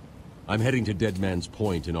trouble. I'm heading to Dead Man's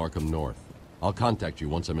Point in Arkham North. I'll contact you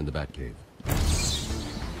once I'm in the Batcave.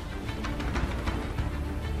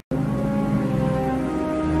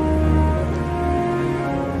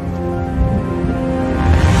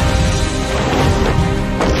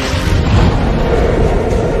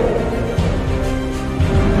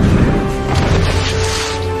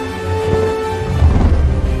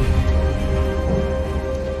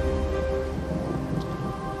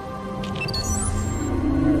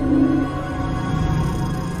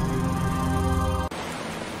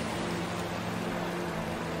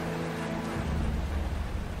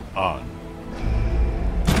 On.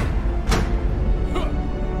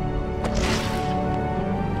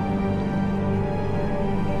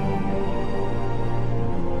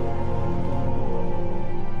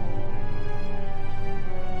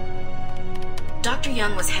 Dr.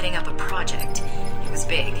 Young was heading up a project. It was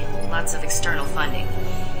big, lots of external funding.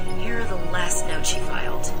 Here are the last notes she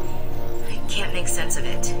filed. I can't make sense of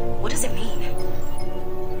it. What does it mean?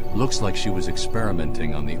 Looks like she was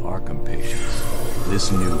experimenting on the Arkham patients.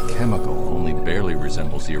 This new chemical only barely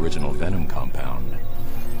resembles the original venom compound.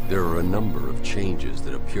 There are a number of changes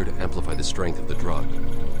that appear to amplify the strength of the drug.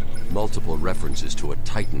 Multiple references to a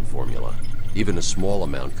Titan formula. Even a small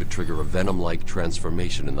amount could trigger a venom-like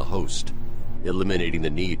transformation in the host, eliminating the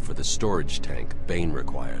need for the storage tank Bane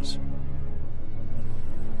requires.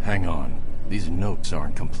 Hang on. These notes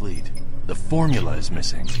aren't complete. The formula is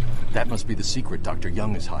missing. That must be the secret Dr.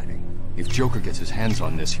 Young is hiding. If Joker gets his hands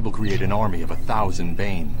on this, he will create an army of 1,000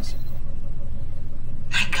 Banes.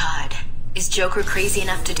 My God. Is Joker crazy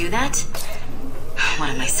enough to do that? What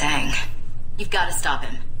am I saying? You've got to stop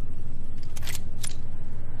him.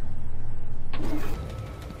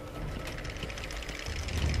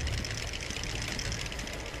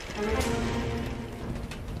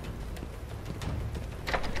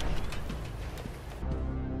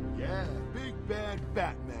 Yeah, big bad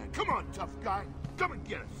Batman. Come on, tough guy. Come and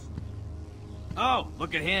get us. Oh,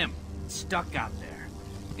 look at him. Stuck out there.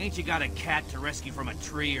 Ain't you got a cat to rescue from a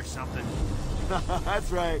tree or something? That's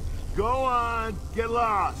right. Go on. Get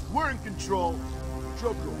lost. We're in control.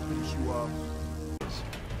 Joker will finish you up.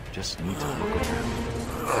 Just need to look around.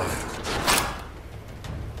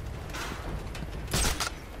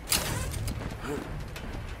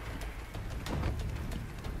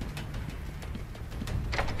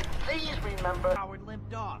 Please remember Howard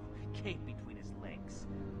limped off, cape between his legs.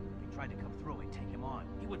 If we tried to come through and take him on,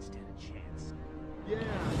 he wouldn't stand a chance. Yeah,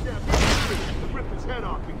 rip his head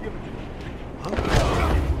off and give it to me.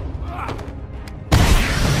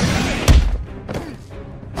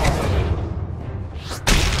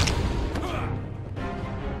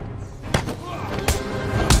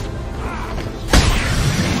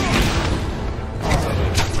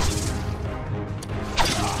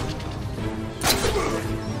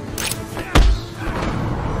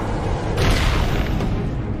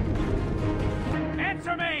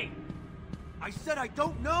 Answer me! I said I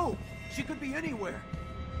don't know. She could be anywhere.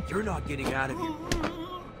 You're not getting out of here.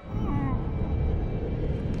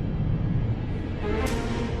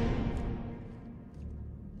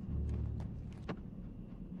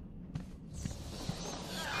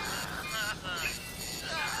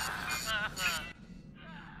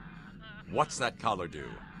 What's that collar do?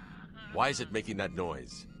 Why is it making that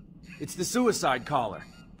noise? It's the suicide collar,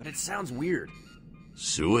 but it sounds weird.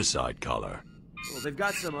 Suicide collar? Well, they've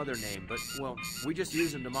got some other name, but, well, we just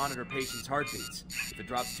use them to monitor patients' heartbeats. If it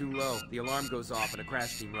drops too low, the alarm goes off and a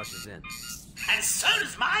crash team rushes in. And so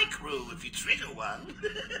does my crew if you trigger one.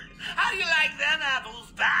 How do you like them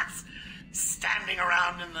apples, Bats? Standing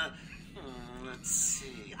around in the... let's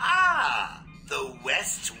see... the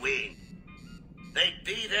West Wing. They'd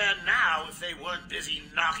be there now if they weren't busy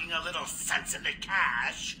knocking a little sense into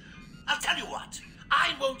cash. I'll tell you what,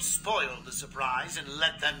 I won't spoil the surprise and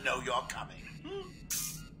let them know you're coming.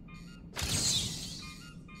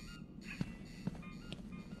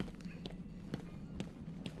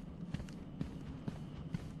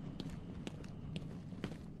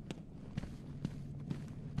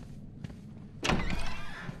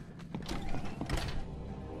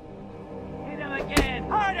 Hit him again!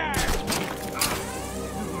 Harder!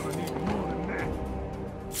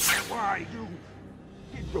 Why, you?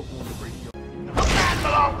 Get Joker on the radio. The man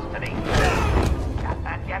belongs to me. Got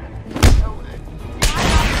that yet?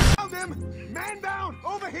 Found him! Man down!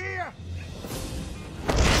 Over here!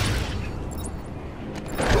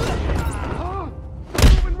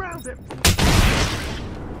 Moving round him!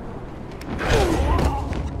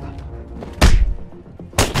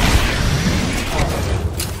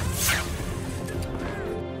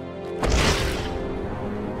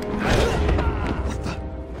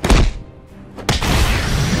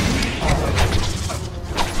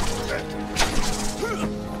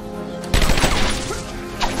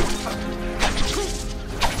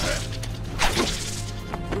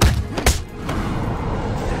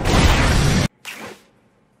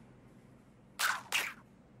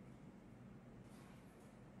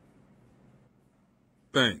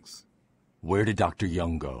 Thanks. Where did Dr.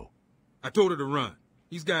 Young go? I told her to run.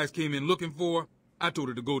 These guys came in looking for her. I told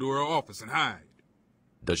her to go to her office and hide.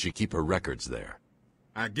 Does she keep her records there?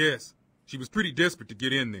 I guess. She was pretty desperate to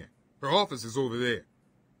get in there. Her office is over there.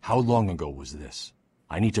 How long ago was this?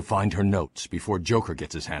 I need to find her notes before Joker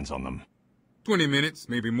gets his hands on them. 20 minutes,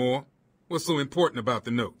 maybe more. What's so important about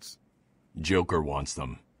the notes? Joker wants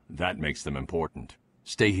them. That makes them important.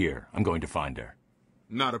 Stay here. I'm going to find her.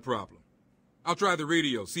 Not a problem. I'll try the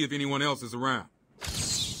radio, see if anyone else is around.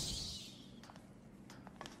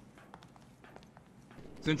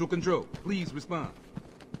 Central Control, please respond.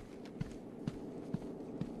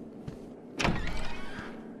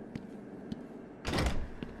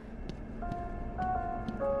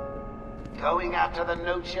 Going after the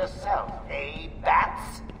notes yourself, eh,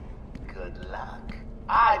 Bats? Good luck.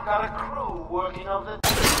 I've got a crew working on the...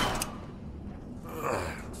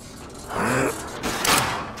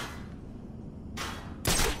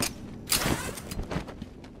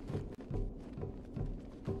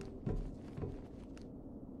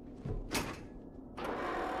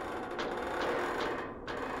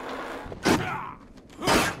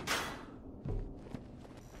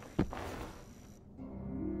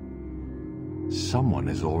 Someone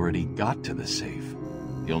has already got to the safe.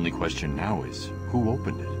 The only question now is, who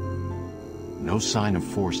opened it? No sign of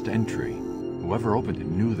forced entry. Whoever opened it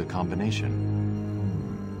knew the combination.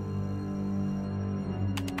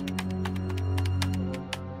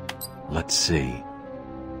 Let's see.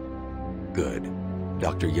 Good.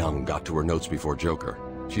 Dr. Young got to her notes before Joker.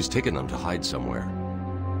 She's taken them to hide somewhere.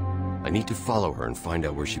 I need to follow her and find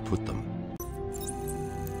out where she put them.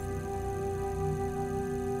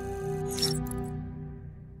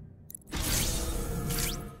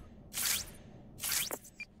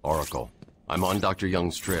 Oracle. I'm on Dr.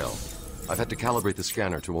 Young's trail. I've had to calibrate the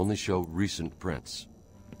scanner to only show recent prints.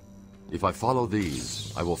 If I follow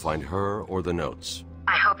these, I will find her or the notes.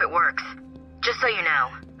 I hope it works. Just so you know,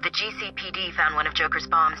 the GCPD found one of Joker's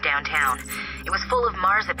bombs downtown. It was full of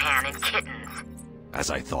marzipan and kittens. As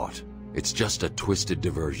I thought, it's just a twisted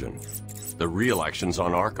diversion. The real action's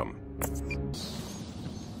on Arkham.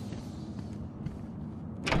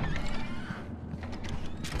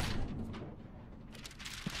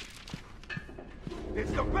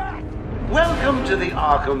 It's the Bat! Welcome to the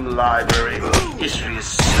Arkham Library. History is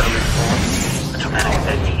so important. A traumatic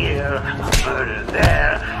event here, a murder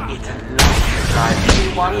there. It's enough to drive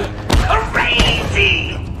anyone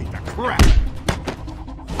crazy! Crap!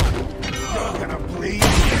 You're gonna bleed!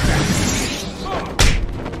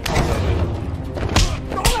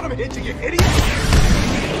 Don't let him hit you, you idiot!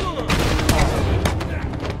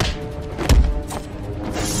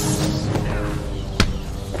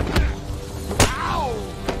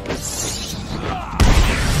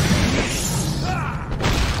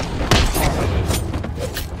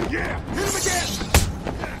 Yeah! Hit him again!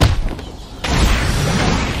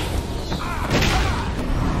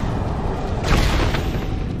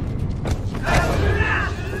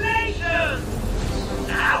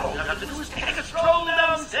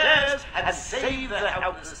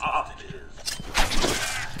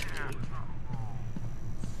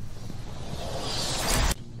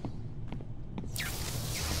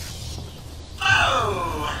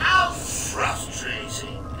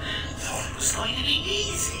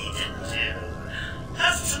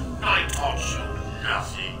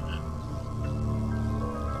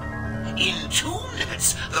 In 2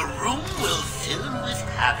 minutes, the room will fill with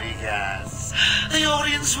happy gas. The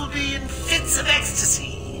audience will be in fits of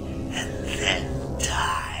ecstasy, and then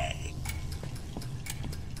die.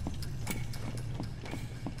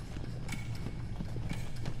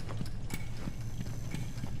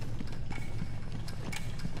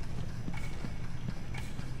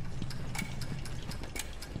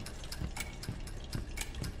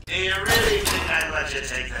 Do you really think I'd let you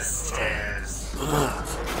take the stairs?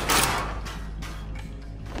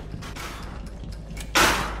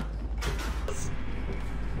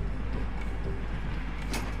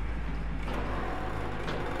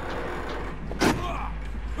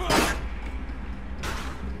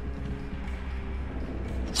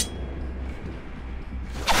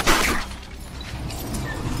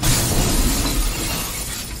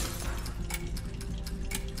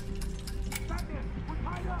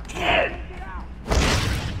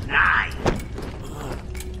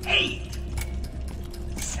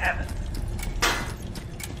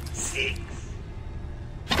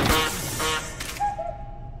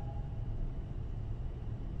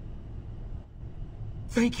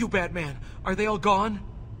 Thank you, Batman. Are they all gone?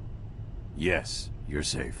 Yes, you're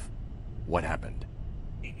safe. What happened?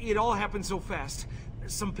 It all happened so fast.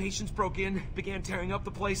 Some patients broke in, began tearing up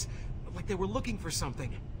the place, like they were looking for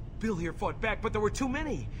something. Bill here fought back, but there were too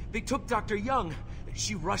many. They took Dr. Young.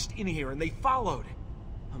 She rushed in here and they followed.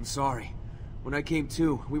 I'm sorry. When I came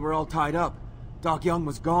to, we were all tied up. Doc Young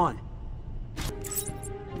was gone.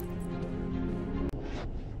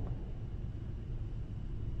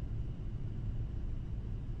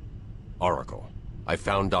 Oracle, I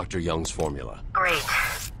found Dr. Young's formula. Great.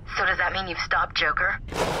 So does that mean you've stopped Joker?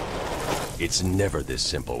 It's never this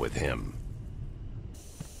simple with him.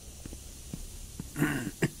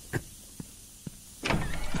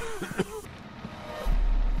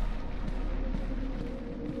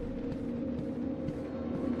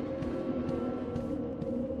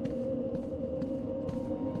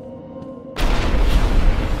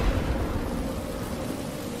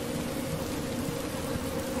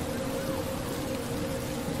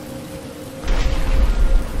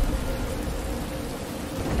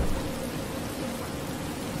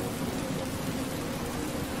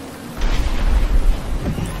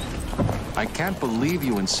 I can't believe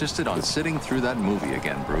you insisted on sitting through that movie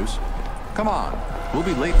again, Bruce. Come on, we'll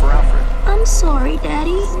be late for Alfred. I'm sorry,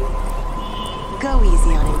 Daddy. Go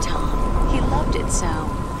easy on him, Tom. He loved it so.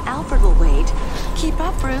 Alfred will wait. Keep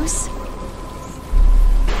up, Bruce.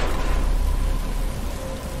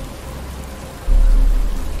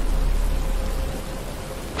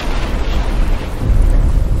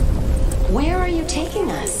 Where are you taking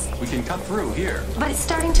us? We can cut through here. But it's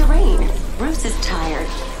starting to rain. Bruce is tired.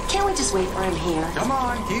 Can't we just wait for him here? Come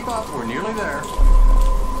on, keep up. We're nearly there.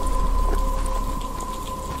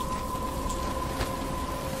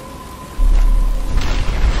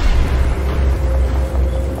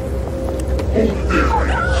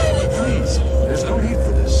 Please, there's no need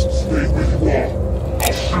for this. Stay with me.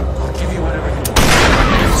 I'll give you whatever you want.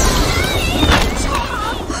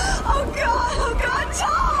 Tom! Oh God,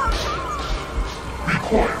 Tom! Be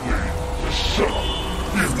quiet, lady. Shut up.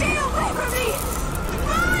 Stay away from me!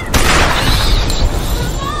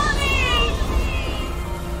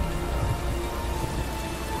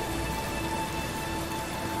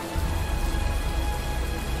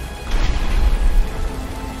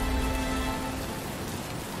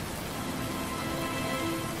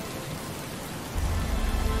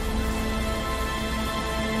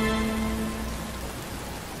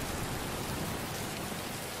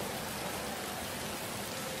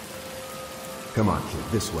 Come on, kid,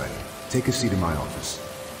 this way. Take a seat in my office.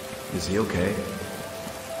 Is he okay?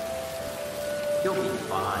 He'll be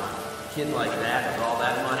fine. A kid like that with all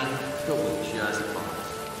that money, he'll be just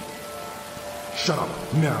fine. Shut up,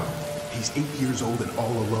 now. He's 8 years old and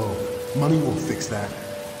all alone. Money won't fix that.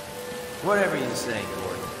 Whatever you say,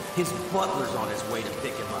 Gordon. His butler's on his way to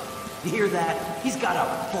pick him up. You hear that? He's got a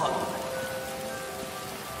butler.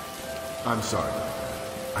 I'm sorry.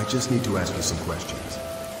 I just need to ask you some questions.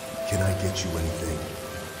 Can I get you anything?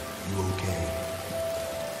 You okay?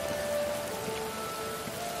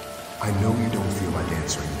 I know you don't feel like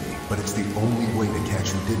answering me, but it's the only way to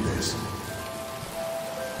catch who did this.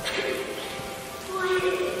 Why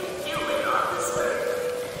did you do it, officer?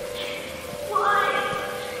 Why?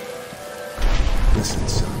 Listen,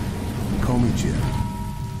 son. Call me Jim.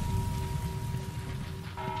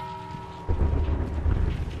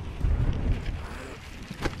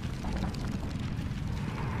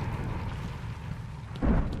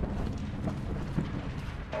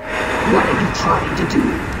 What are you trying to do?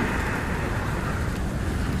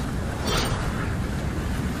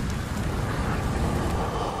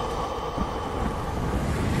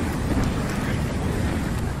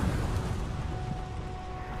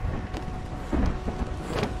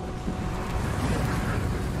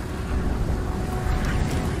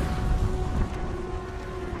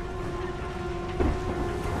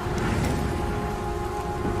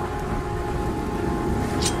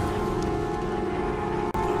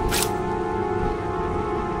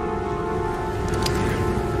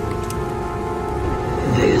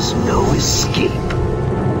 is no escape.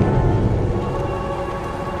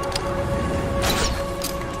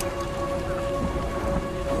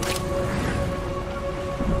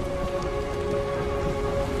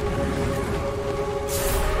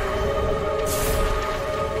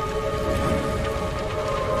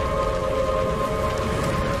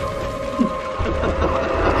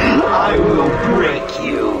 I will break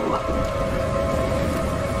you.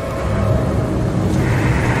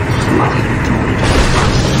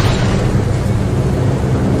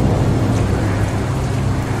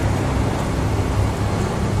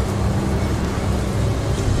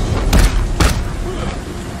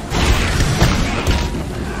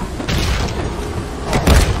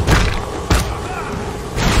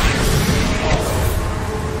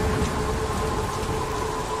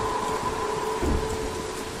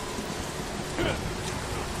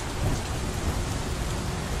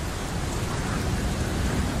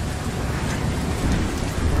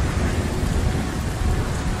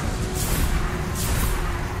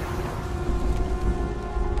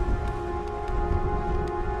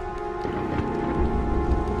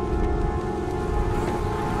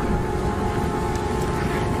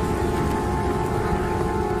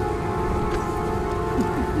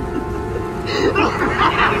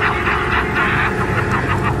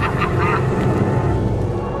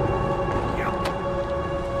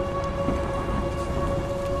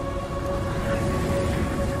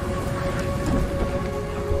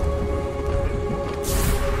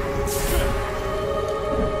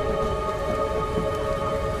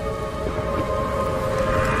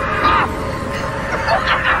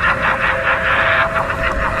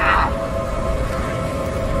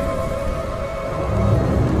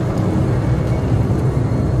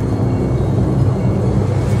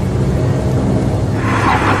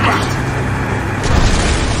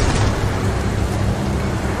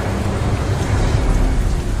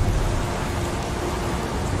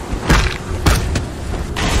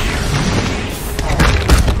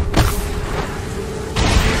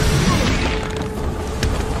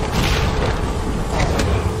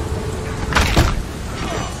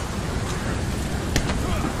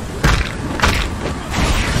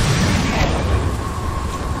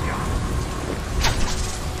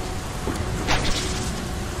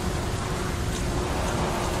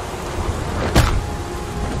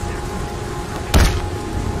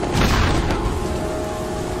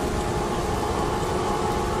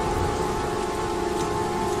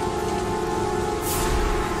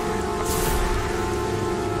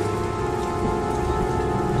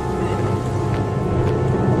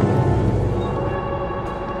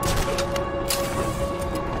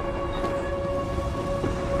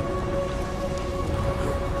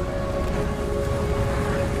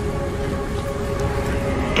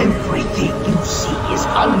 Everything you see is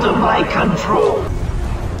under my control.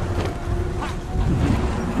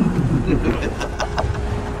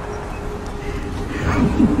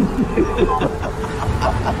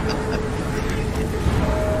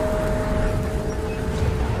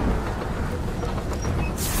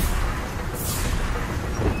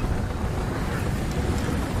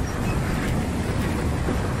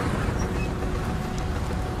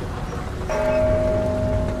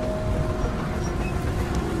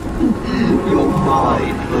 Your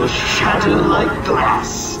mind will shatter like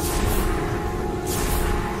glass.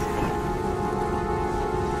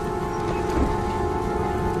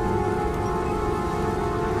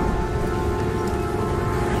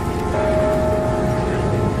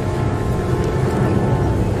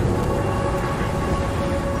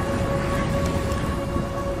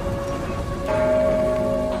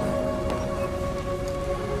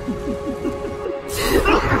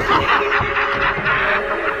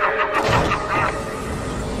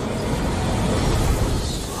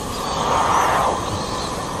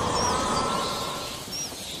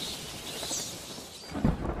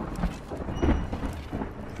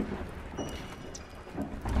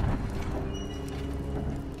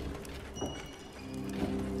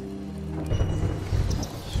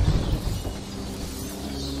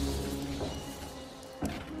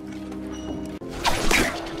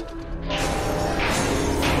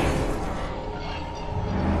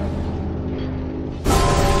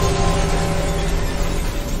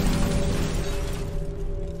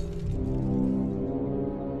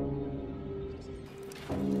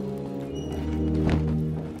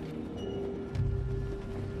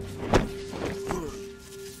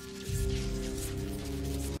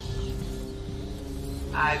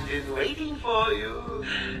 I've been waiting for you,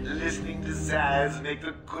 listening to Zaz make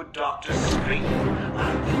the good doctor scream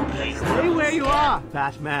while you play Stay where you are,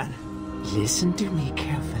 Batman. Listen to me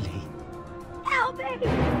carefully. Help me!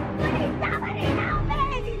 Please, somebody help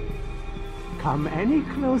me! Come any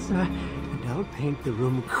closer, and I'll paint the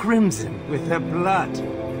room crimson with her blood.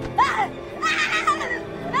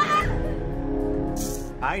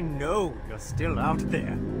 I know you're still out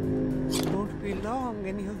there. It won't be long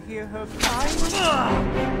and you'll hear her cry.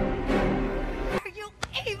 You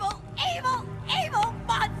evil, evil, evil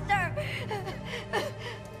monster!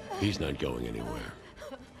 He's not going anywhere.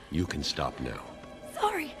 You can stop now.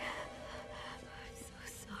 Sorry. I'm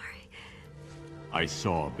so sorry. I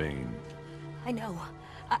saw Bane. I know.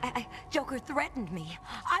 Joker threatened me.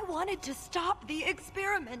 I wanted to stop the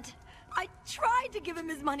experiment. I tried to give him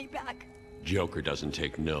his money back. Joker doesn't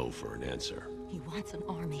take no for an answer. He wants an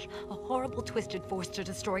army, a horrible twisted force to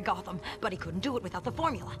destroy Gotham, but he couldn't do it without the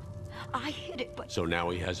formula. I hid it, but... So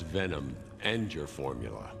now he has Venom and your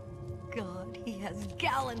formula. God, he has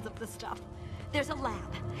gallons of the stuff. There's a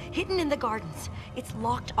lab, hidden in the gardens. It's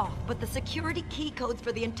locked off, but the security key codes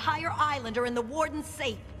for the entire island are in the warden's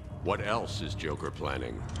safe. What else is Joker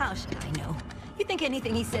planning? How should I know? You think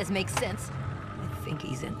anything he says makes sense? I think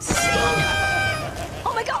he's insane.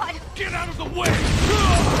 Oh my God! Get out of the way!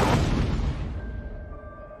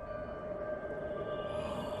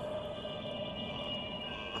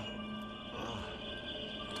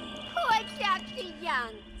 Poor Dr.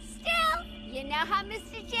 Young. Still, you know how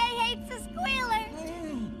Mr. J hates a squealer.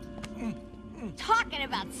 Talking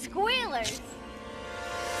about squealers.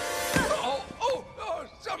 Oh,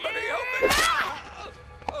 somebody help me!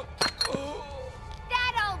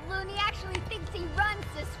 That old loony actually thinks he runs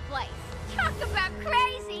this place. Talk about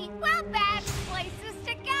crazy. Well, bad places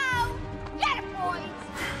to go. Get it, boys.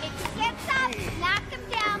 If he gets up, knock him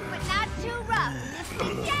down, but not too rough. Mr.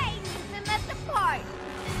 J needs him at the party.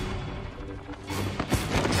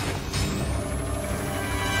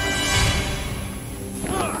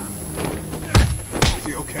 Is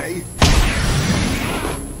he okay?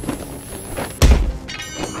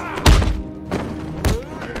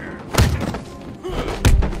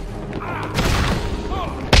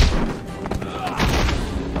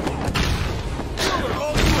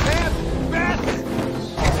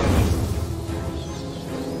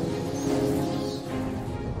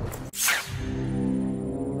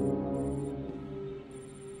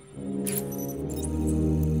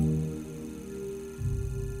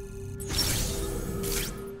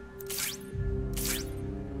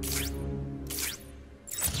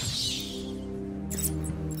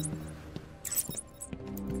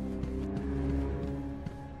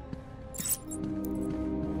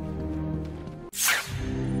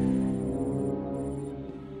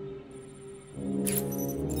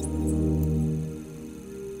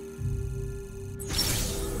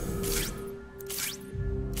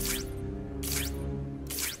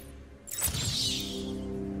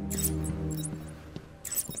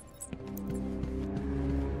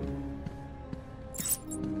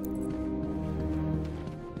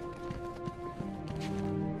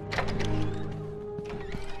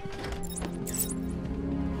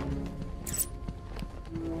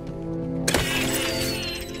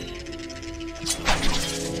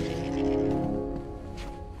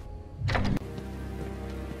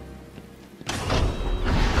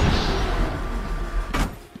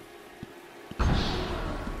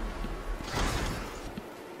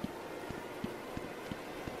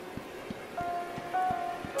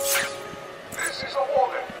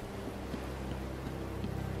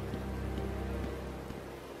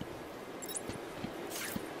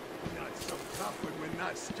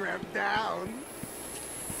 Strapped down.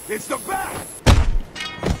 It's the bat!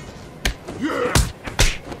 Yeah!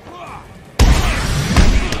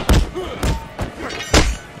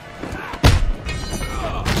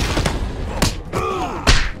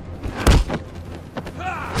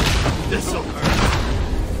 This'll hurt.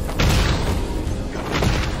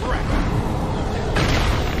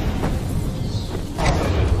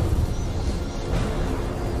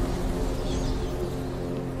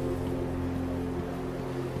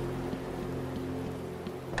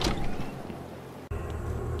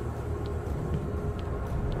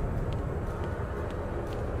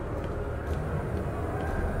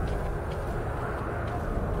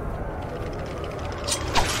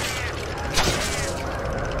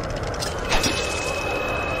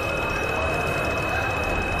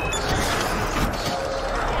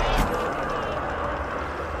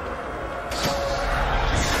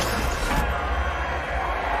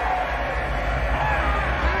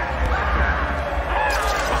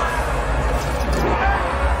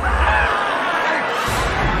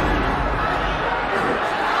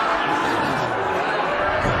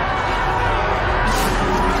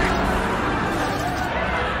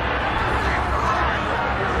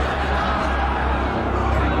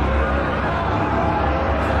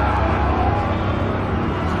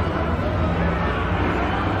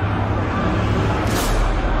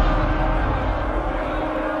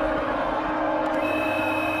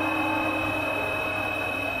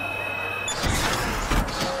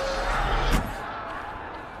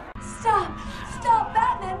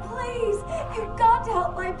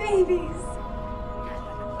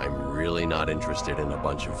 interested in a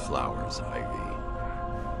bunch of flowers, Ivy.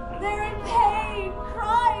 They're in pain,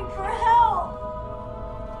 crying for help.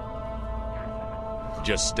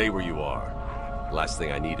 Just stay where you are. Last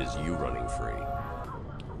thing I need is you running free.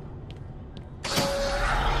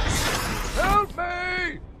 Help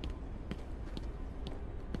me!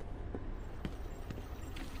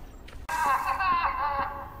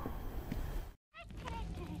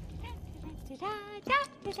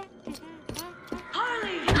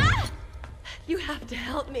 Harley! Ah! You have to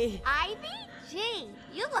help me. Ivy? Gee,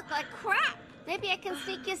 you look like crap. Maybe I can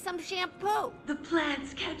sneak you some shampoo. The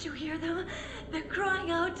plants, can't you hear them? They're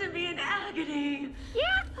crying out to me in agony.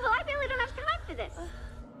 Yeah? Well, I really don't have time for this.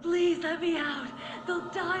 Please let me out. They'll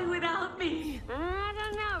die without me. I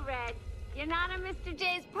don't know, Red. You're not on Mr.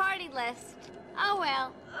 J's party list. Oh,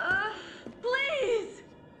 well. Please!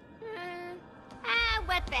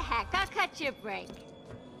 What the heck? I'll cut you a break.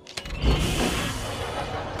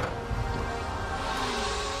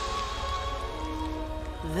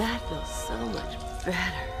 That feels so much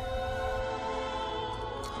better.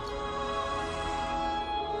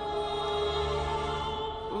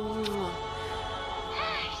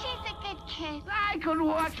 She's a good kid. I could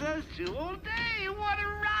watch those two all day. What a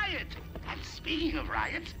riot! And speaking of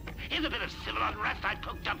riots, here's a bit of civil unrest I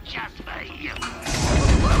cooked up just for you.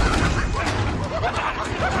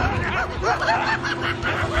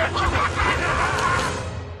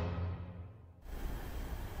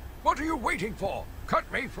 What are you waiting for? Cut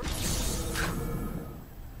me from...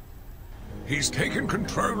 He's taken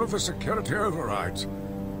control of the security overrides.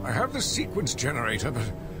 I have the sequence generator, but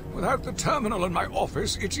without the terminal in my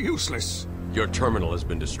office, it's useless. Your terminal has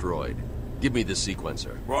been destroyed. Give me the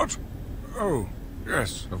sequencer. What? Oh,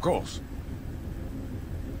 yes, of course.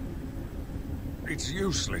 It's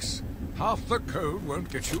useless. Half the code won't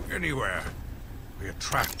get you anywhere. We're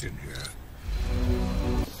trapped in here.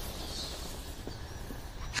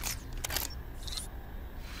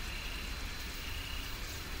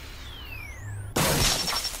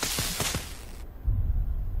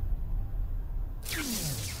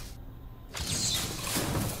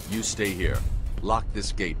 You stay here. Lock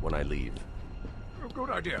this gate when I leave. Oh, good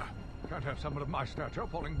idea. Can't have someone of my stature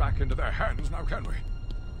falling back into their hands now, can we?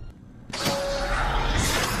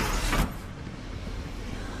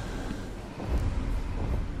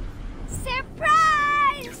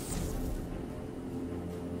 Surprise!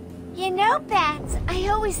 You know, Bats, I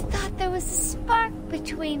always thought there was a spark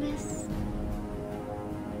between us.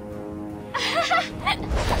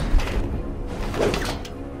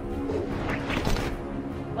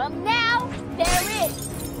 Well, now, there is.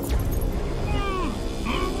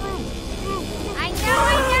 I know,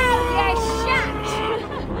 you're shocked.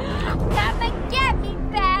 Come and get me,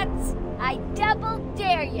 Bats. I double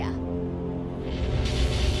dare ya.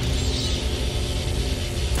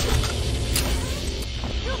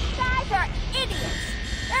 You guys are idiots.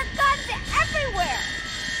 There are guns everywhere.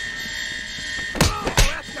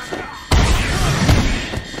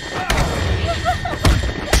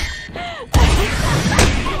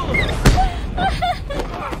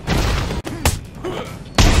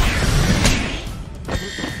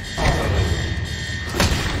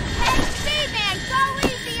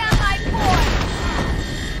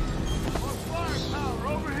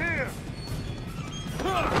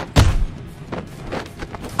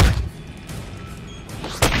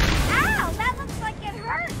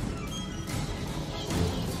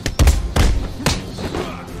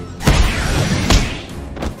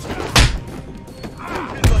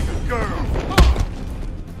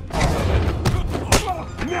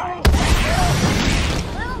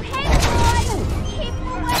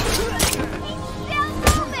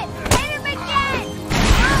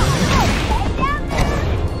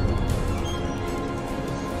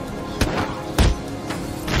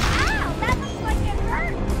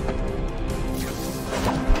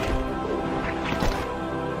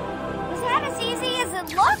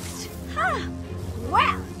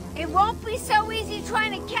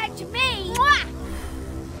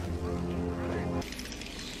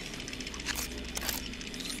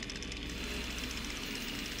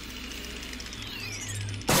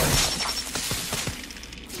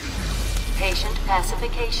 Patient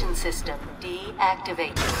pacification system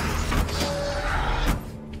deactivated.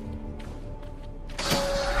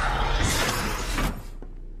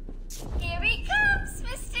 Here he comes,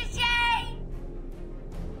 Mr. J!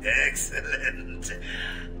 Excellent.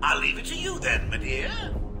 I'll leave it to you then, my dear.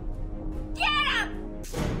 Get him!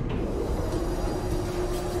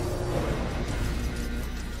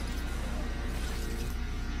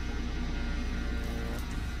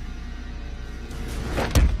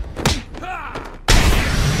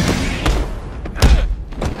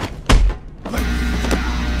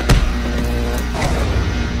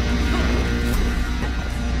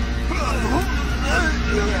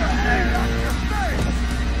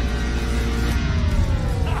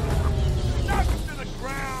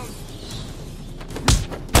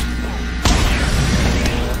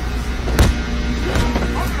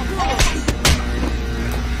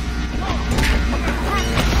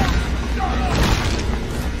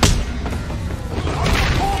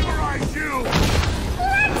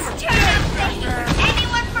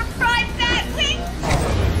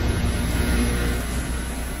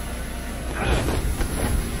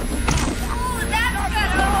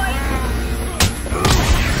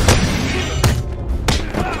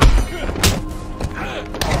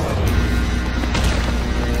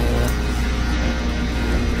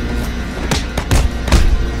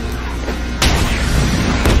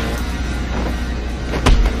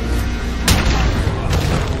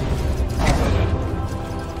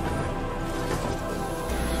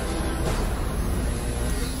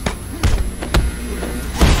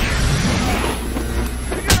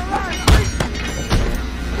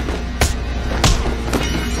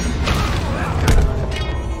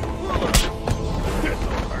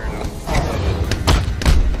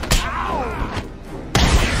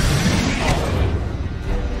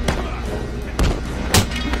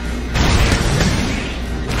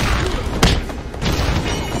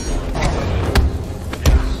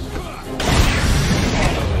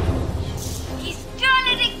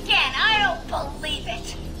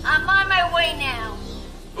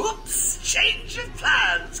 change of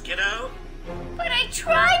plans, kiddo. But I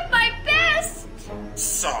tried my best!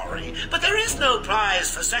 Sorry, but there is no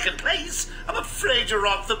prize for second place. I'm afraid you're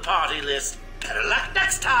off the party list. Better luck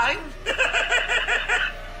next time.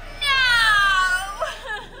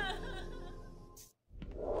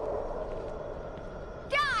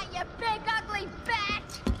 Die, you big ugly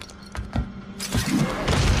bat!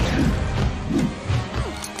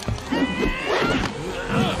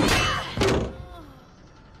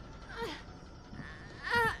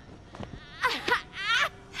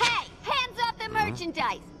 Hey, hands off the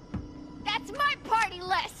merchandise! That's my party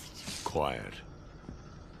list! Quiet.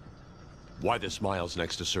 Why the smiles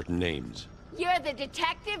next to certain names? You're the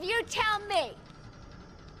detective, you tell me!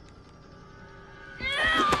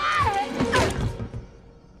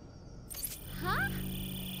 Huh?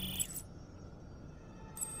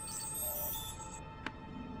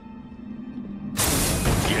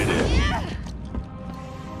 Get it?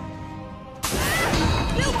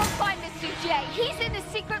 You won't find Mr. J. He's in the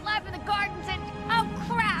secret lab in the gardens and... oh,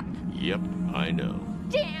 crap! Yep, I know.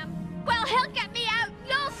 Damn! Well, he'll get me out,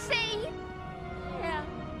 you'll see! Yeah,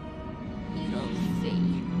 you'll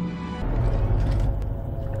see.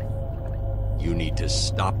 You need to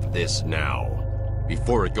stop this now,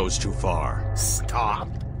 before it goes too far. Stop?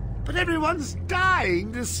 But everyone's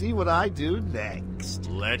dying to see what I do next.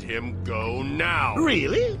 Let him go now.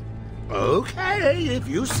 Really? Okay, if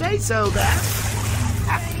you say so, then.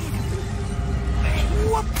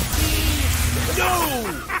 Whoopsie!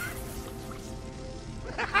 No!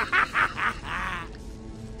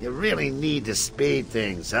 You really need to speed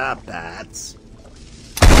things up, Bats.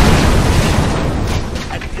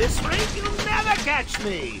 At this rate, you'll never catch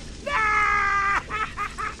me!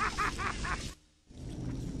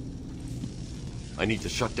 I need to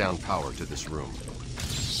shut down power to this room.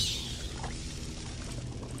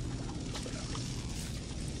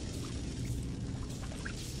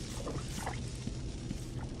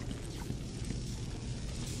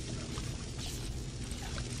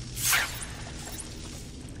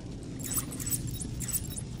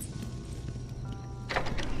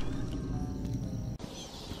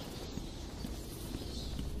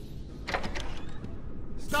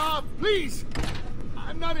 Stop, please!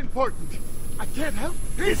 I'm not important. I can't help.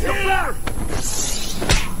 He's here!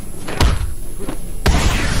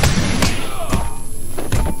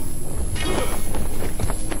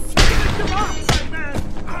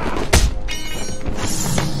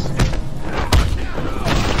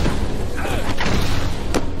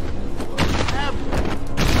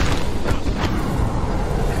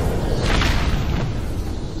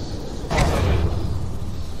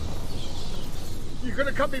 You're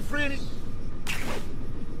gonna cut me free any...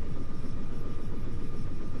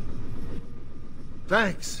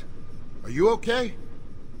 Thanks. Are you okay?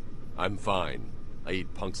 I'm fine. I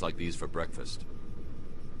eat punks like these for breakfast.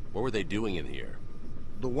 What were they doing in here?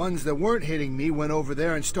 The ones that weren't hitting me went over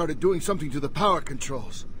there and started doing something to the power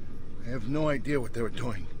controls. I have no idea what they were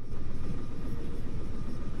doing.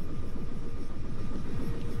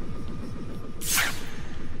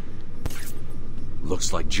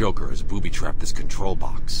 Looks like Joker has booby-trapped this control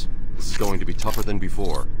box. This is going to be tougher than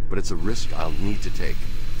before, but it's a risk I'll need to take.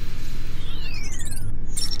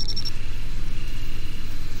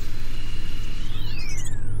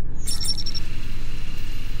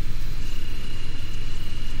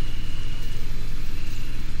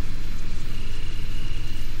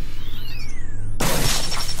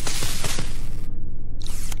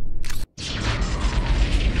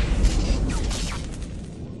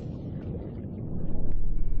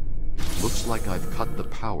 Looks like I've cut the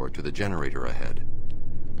power to the generator ahead.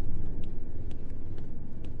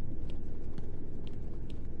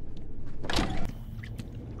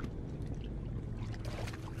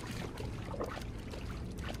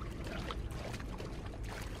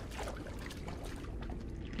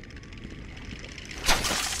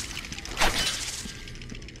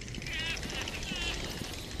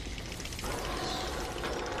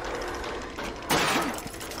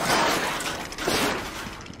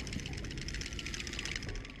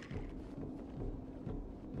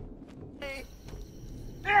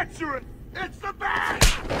 Answer it! It's the bat!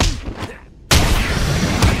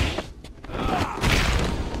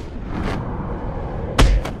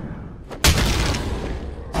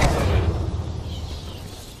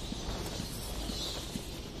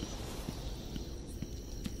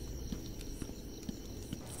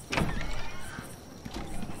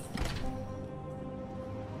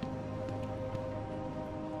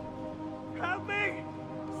 Help me!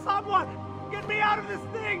 Someone! Get me out of this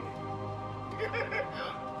thing!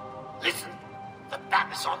 Listen, the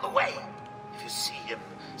bat is on the way. If you see him,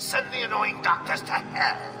 send the annoying doctors to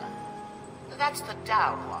hell. That's the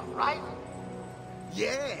down one, right?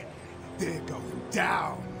 Yeah, they're going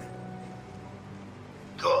down.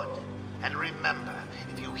 Good. And remember,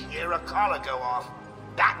 if you hear a collar go off,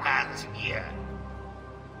 Batman's here.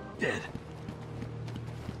 Dead.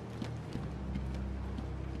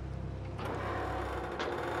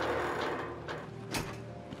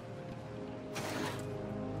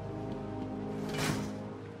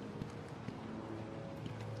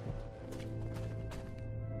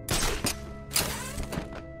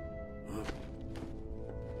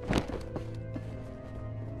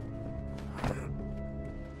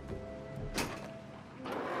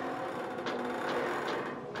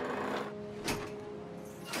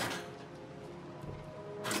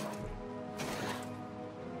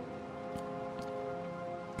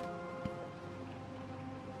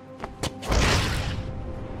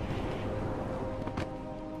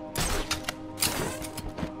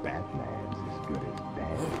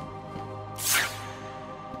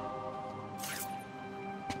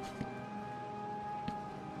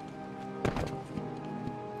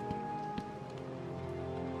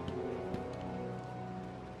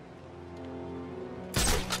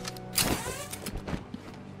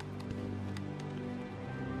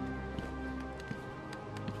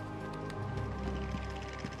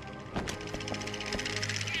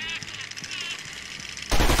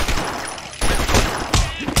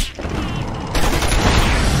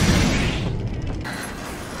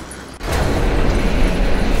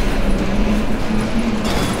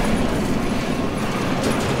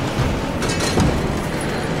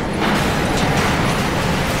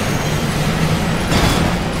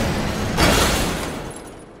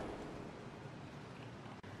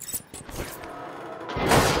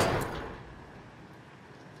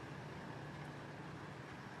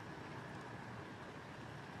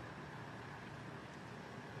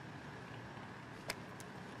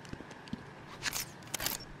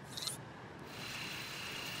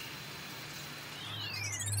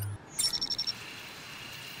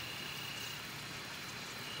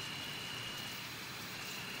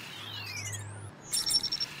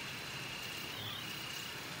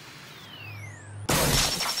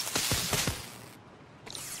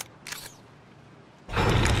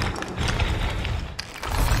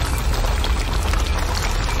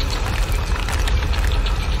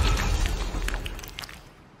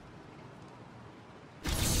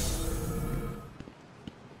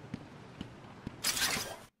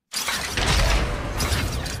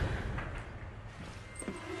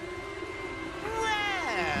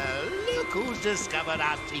 Who's discovered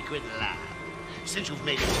our secret lab? Since you've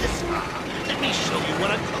made it this far, let me show you what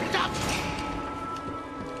I've cooked up.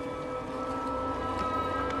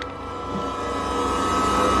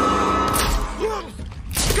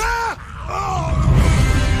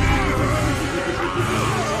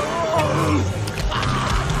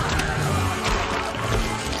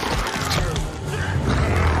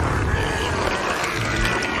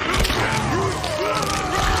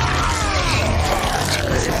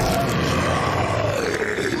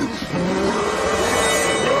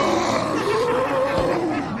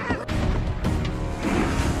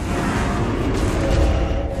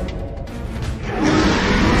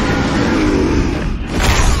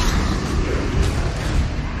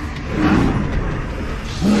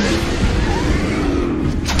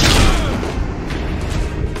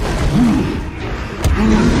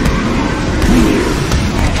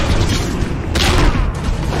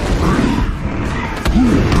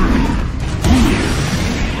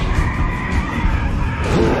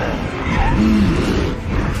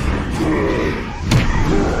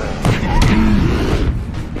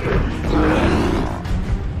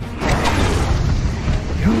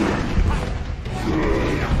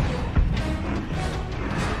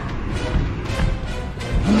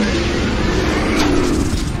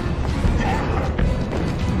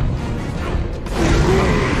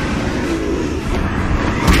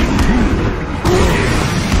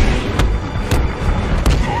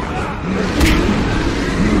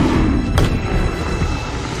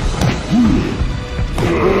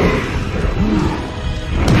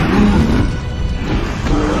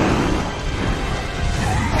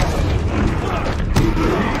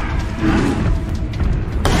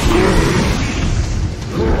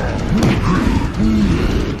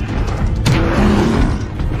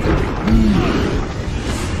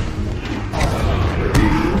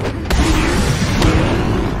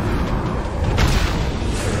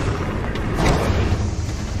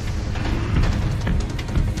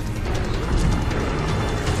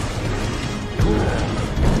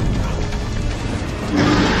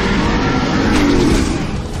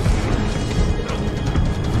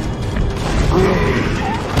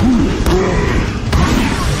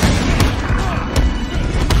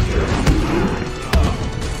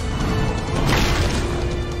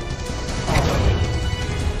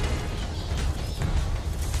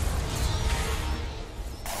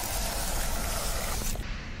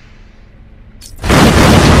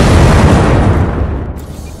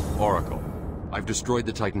 I've destroyed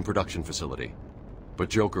the Titan production facility. But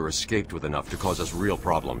Joker escaped with enough to cause us real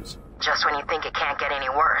problems. Just when you think it can't get any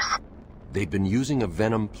worse. They've been using a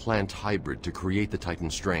venom plant hybrid to create the Titan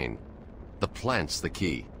strain. The plant's the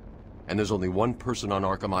key. And there's only one person on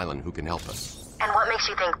Arkham Island who can help us. And what makes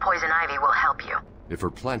you think Poison Ivy will help you? If her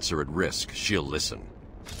plants are at risk, she'll listen.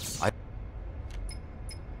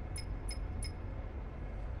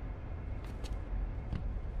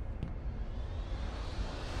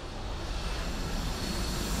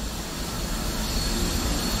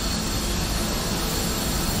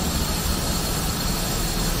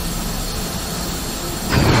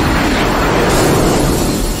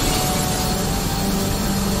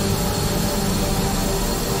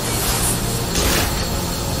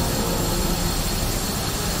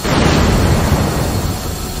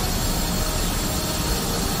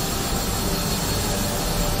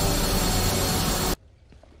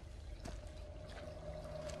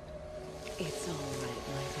 It's all right,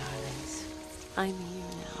 my darlings. I'm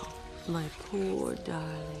here now, my poor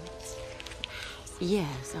darlings.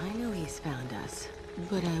 Yes, I know he's found us,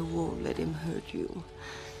 but I won't let him hurt you.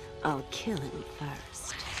 I'll kill him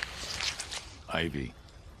first. Ivy,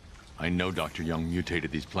 I know Dr. Young mutated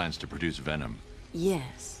these plants to produce venom.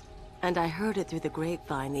 Yes, and I heard it through the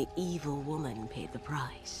grapevine the evil woman paid the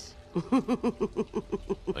price.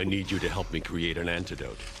 I need you to help me create an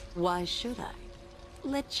antidote. Why should I?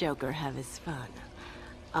 Let Joker have his fun.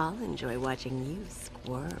 I'll enjoy watching you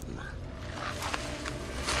squirm.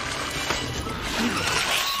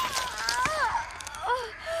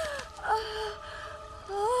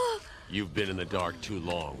 You've been in the dark too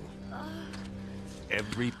long.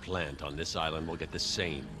 Every plant on this island will get the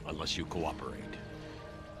same unless you cooperate.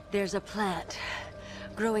 There's a plant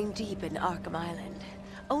growing deep in Arkham Island.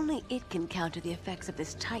 Only it can counter the effects of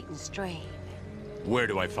this Titan strain. Where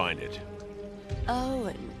do I find it? Oh,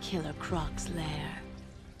 in Killer Croc's lair.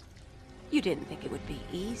 You didn't think it would be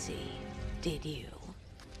easy, did you?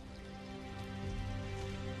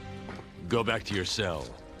 Go back to your cell,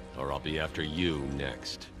 or I'll be after you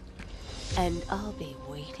next. And I'll be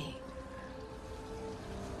waiting.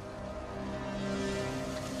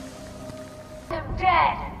 I'm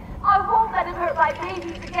dead. I won't let him hurt my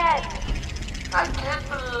babies again. I can't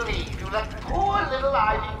believe you left poor little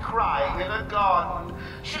Ivy crying in her garden.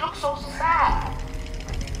 She looks so sad.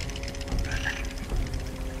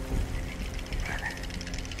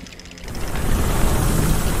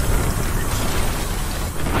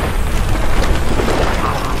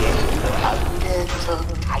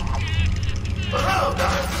 Well,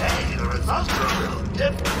 gotta say, the results are a little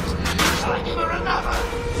different. Shall I give her another?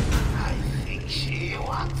 I think she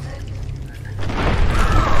wants it.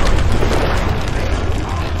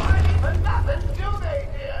 Nothing, do they,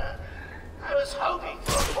 dear? I was hoping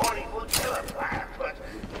for a 40-foot killer plant, but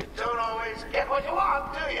you don't always get what you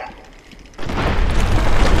want, do you?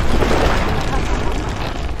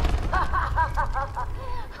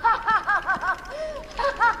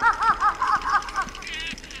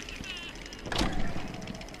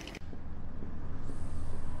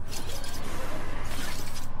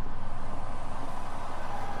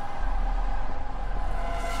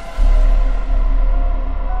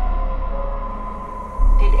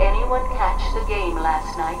 Did anyone catch the game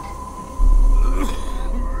last night?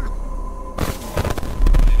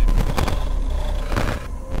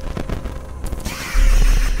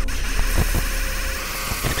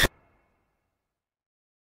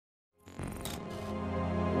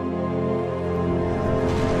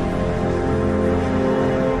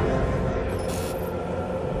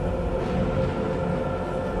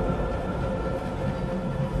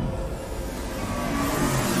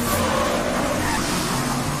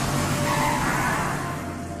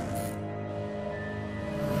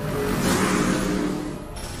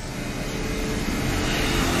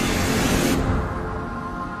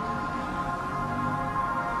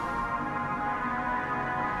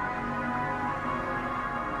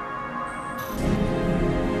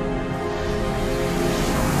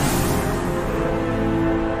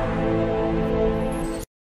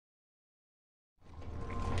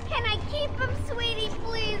 Can I keep him, sweetie?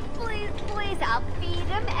 Please, please, please. I'll feed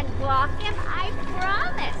him and walk him, I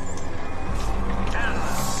promise.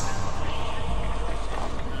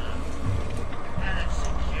 And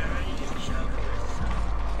security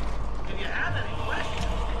If you have any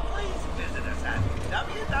questions, please visit us at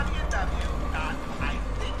www.ithinkI'm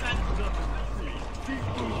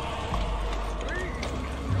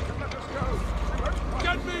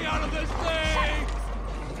Get me out of this thing!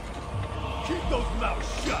 Keep those mouths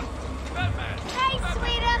shut! Hey,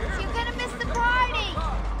 sweetums, you're gonna miss the party.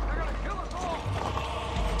 They're gonna kill us all!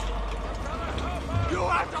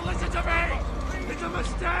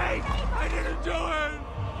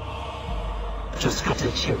 Just got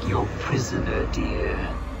to check your prisoner, dear.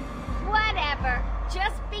 Whatever.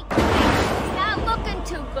 Just be quiet. He's not looking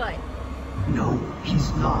too good. No,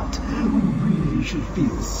 he's not. We really should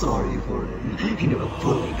feel sorry for him. He never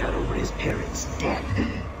fully got over his parents' death.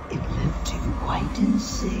 It left him quite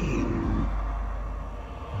insane.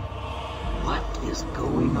 What is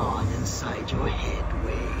going on inside your head,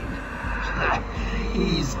 Wayne?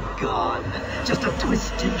 He's gone. Just a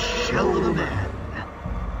twisted shell of a man.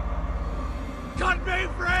 Cut me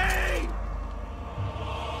free!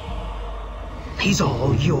 He's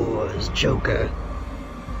all yours, Joker.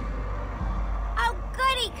 Oh,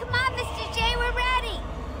 goody. Come on, Mr. J, we're ready.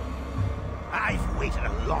 I've waited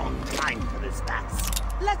a long time for this, Bats.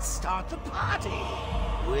 Let's start the party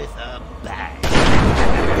with a bang.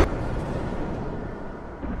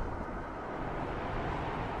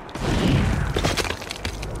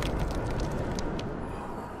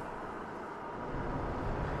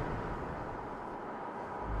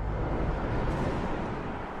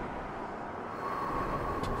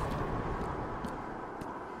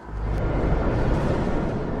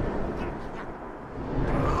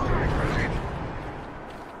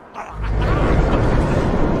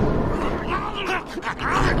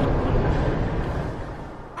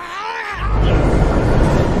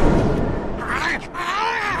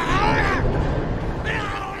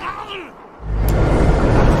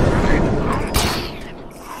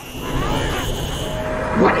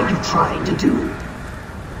 What are you trying to do?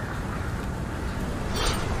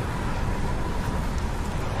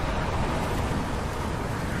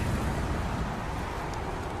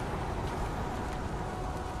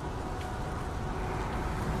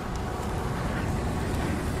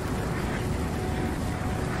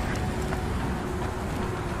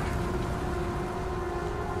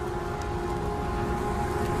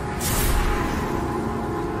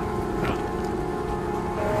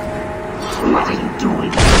 What are you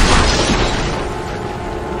doing?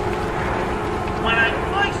 When I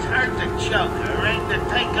first heard the Joker aimed to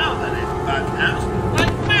take over this bug house,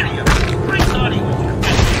 like many of us, I thought he was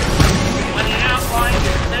ridiculous. When he outlined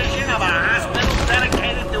his vision of a hospital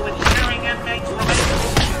dedicated to ensuring inmates remain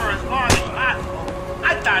free for as long as possible,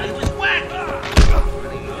 I thought he was wacky.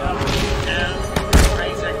 When he held me down, his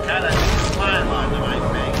razor cut a smile onto my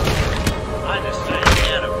face. I decided to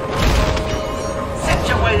get him.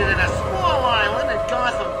 Situated in a small island in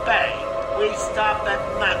Gotham Bay, we stopped at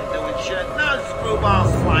nothing to ensure no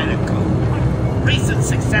screwballs fly the coop. Recent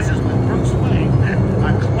successes with Bruce Wayne,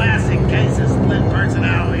 a classic case of split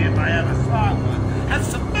personality if I ever saw one, have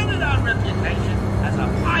cemented our reputation as a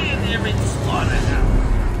pioneering slaughterhouse.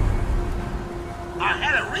 Our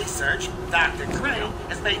head of research, Dr. Crane,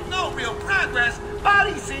 has made no real progress, but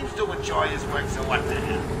he seems to enjoy his work, so what the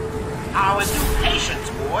hell. Our new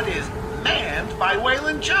patients ward is manned by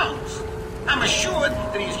Waylon Jones. I'm assured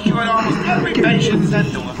that he's cured almost every patient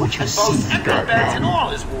sent to him, and boasts empty beds in all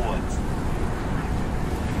his wards.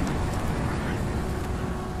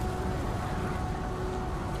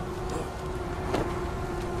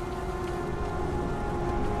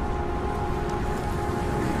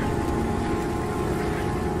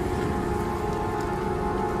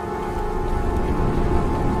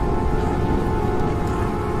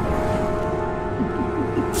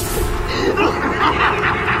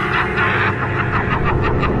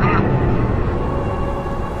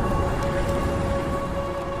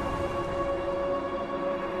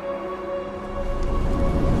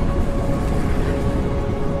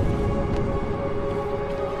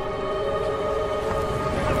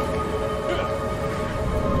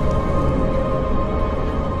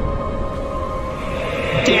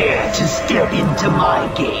 Dare to step into my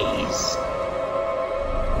gaze.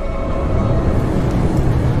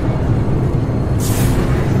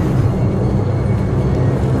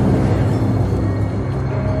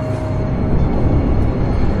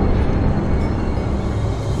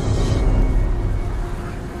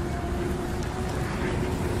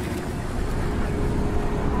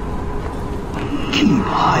 Keep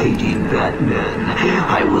hiding, Batman.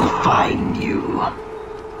 I will find you.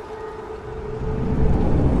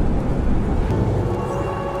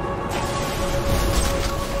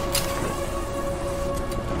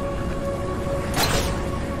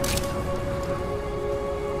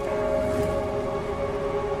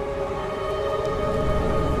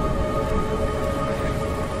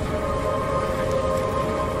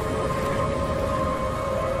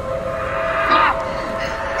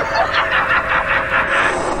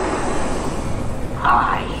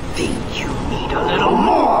 I think you need a little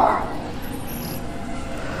more.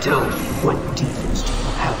 Tell me, what demons do you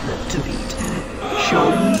have left to beat? Shall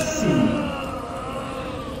we see?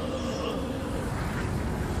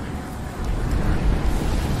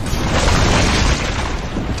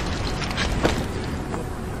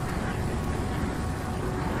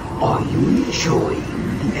 Are you enjoying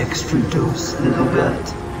the extra dose, little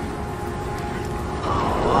gut?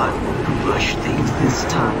 Oh, I won't rush things this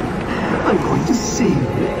time. I'm going to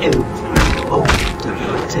savor every moment of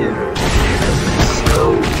your terror as I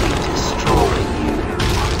slowly destroy you.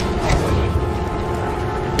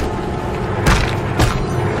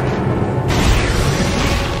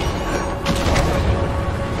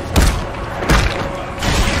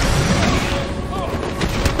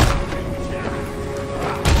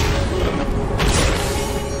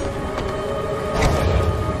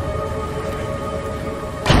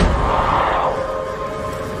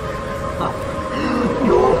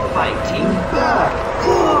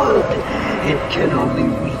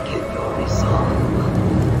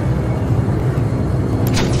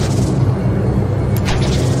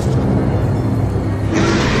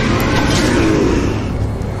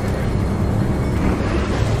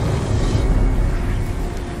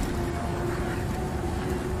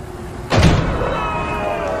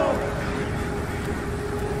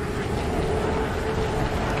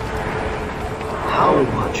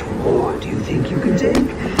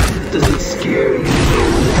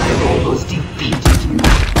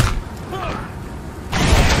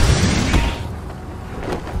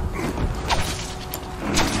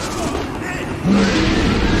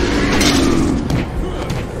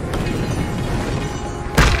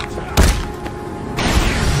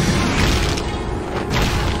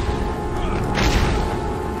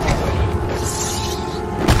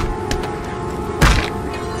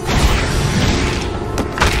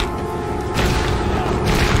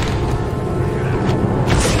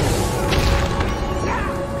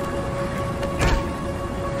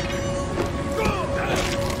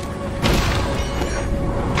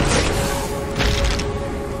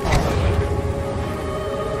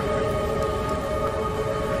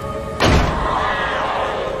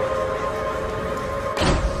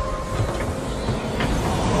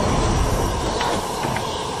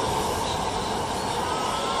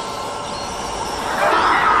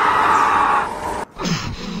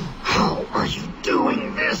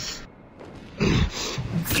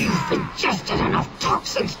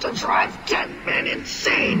 To drive 10 men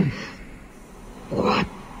insane! What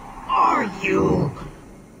are you?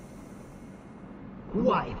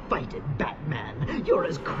 Why fight it, Batman? You're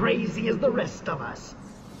as crazy as the rest of us.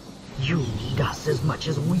 You need us as much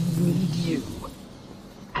as we need you.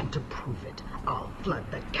 And to prove it, I'll flood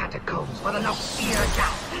the catacombs with enough fear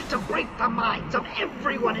gas to break the minds of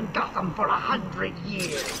everyone in Gotham for 100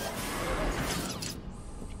 years.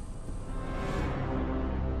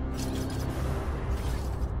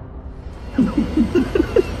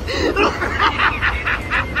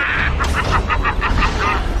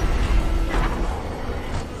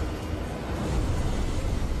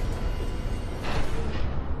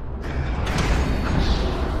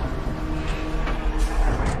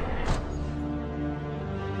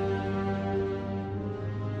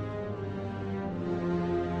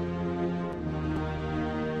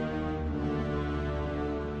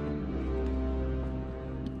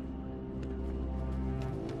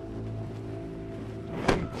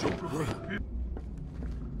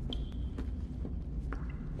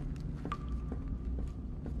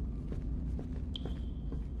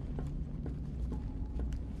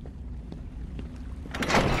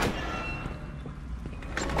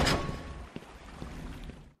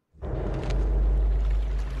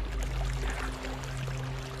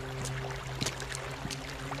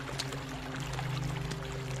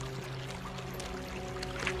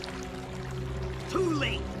 Too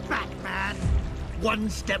late, Batman! One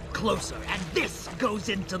step closer, and this goes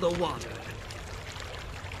into the water.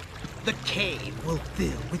 The cave will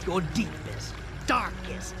fill with your deepest,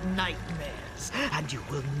 darkest nightmares, and you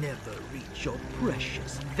will never reach your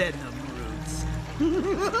precious venom roots.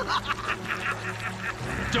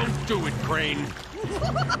 Don't do it, Crane!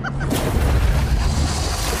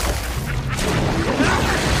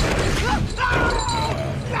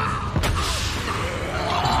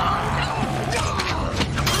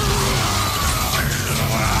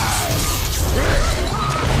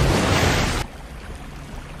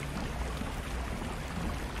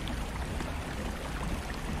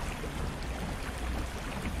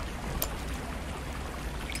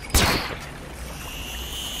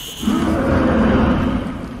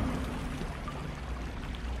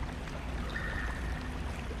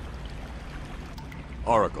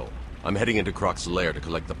 Oracle, I'm heading into Croc's lair to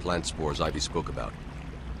collect the plant spores Ivy spoke about.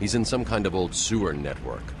 He's in some kind of old sewer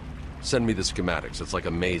network. Send me the schematics. It's like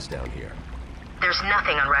a maze down here. There's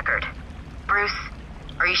nothing on record. Bruce,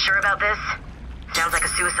 are you sure about this? Sounds like a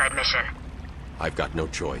suicide mission. I've got no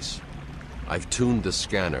choice. I've tuned the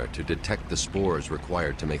scanner to detect the spores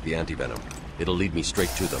required to make the antivenom. It'll lead me straight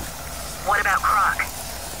to them. What about Croc?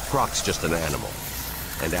 Croc's just an animal.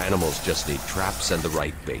 And animals just need traps and the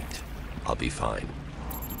right bait. I'll be fine.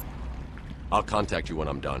 I'll contact you when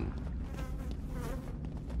I'm done.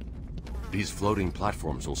 These floating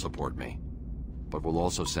platforms will support me, but will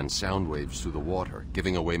also send sound waves through the water,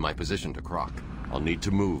 giving away my position to Croc. I'll need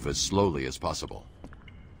to move as slowly as possible.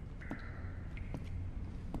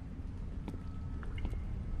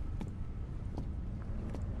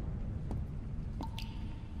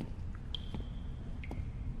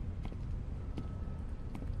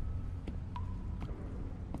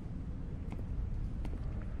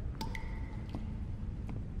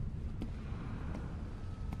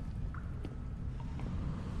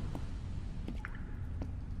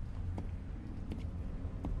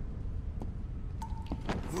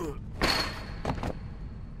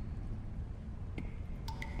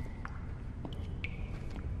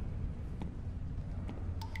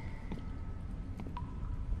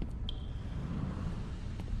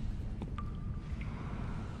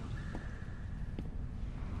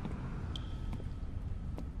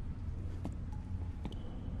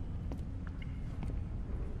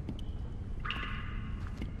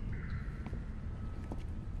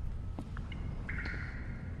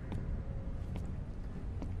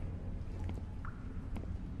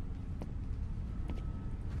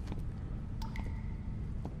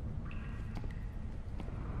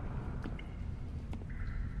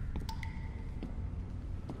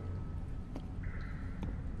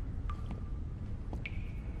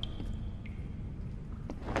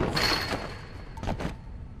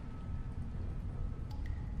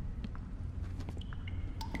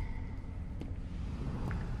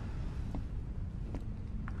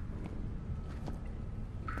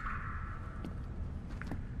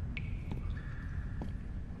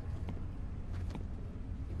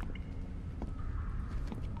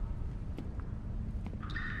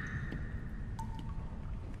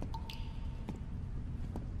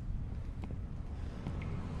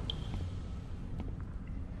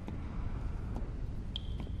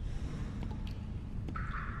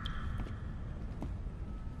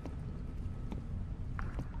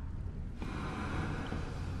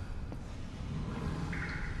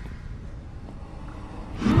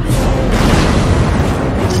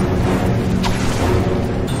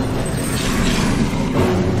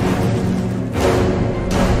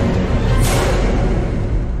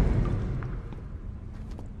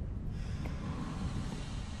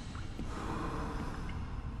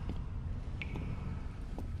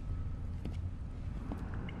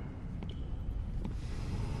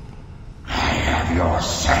 Your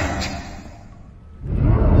scent.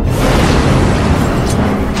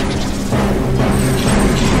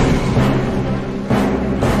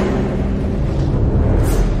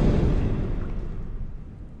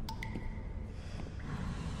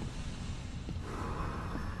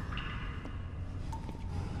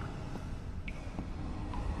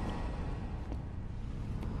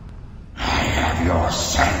 I have your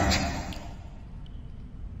scent.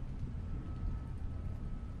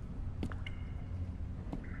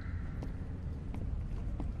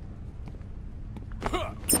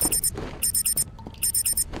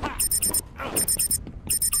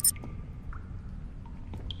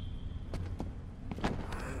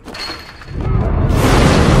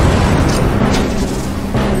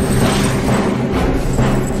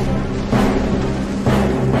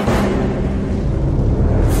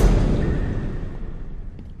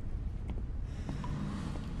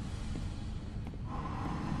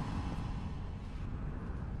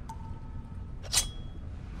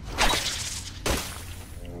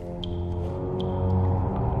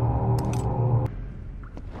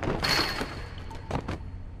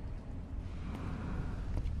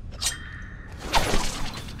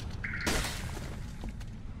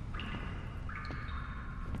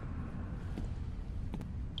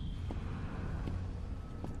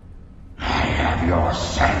 Your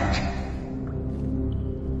scent.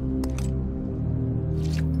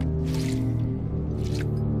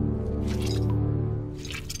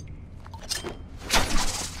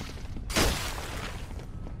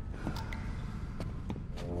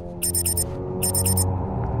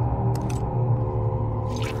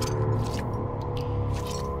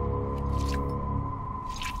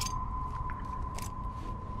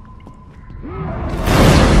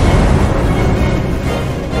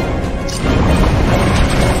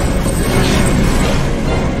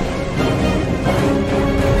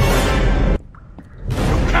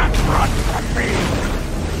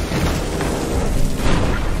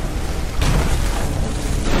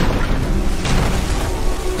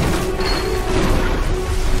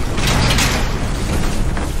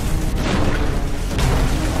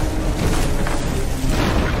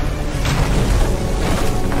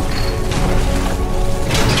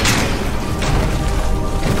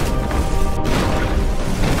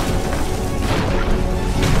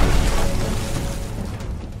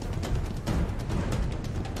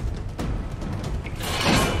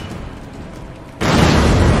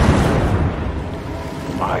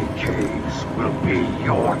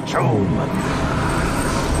 home.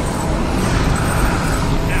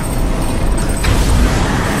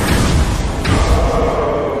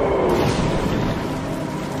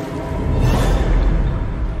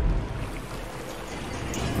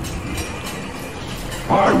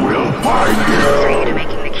 I will find you! Are you to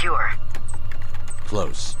making the cure?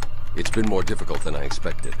 Close. It's been more difficult than I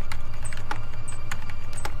expected.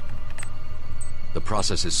 The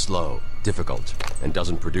process is slow, difficult, and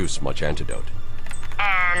doesn't produce much antidote.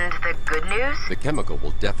 And the good news? The chemical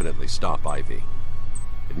will definitely stop Ivy.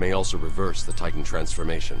 It may also reverse the Titan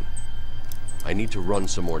transformation. I need to run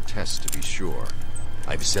some more tests to be sure.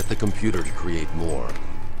 I've set the computer to create more,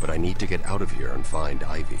 but I need to get out of here and find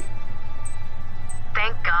Ivy.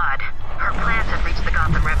 Thank God. Her plans have reached the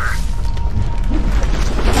Gotham River.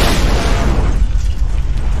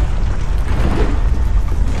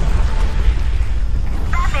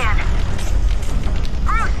 Batman!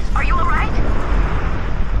 Bruce, are you alright?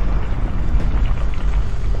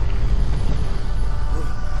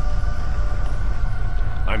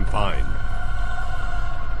 I'm fine.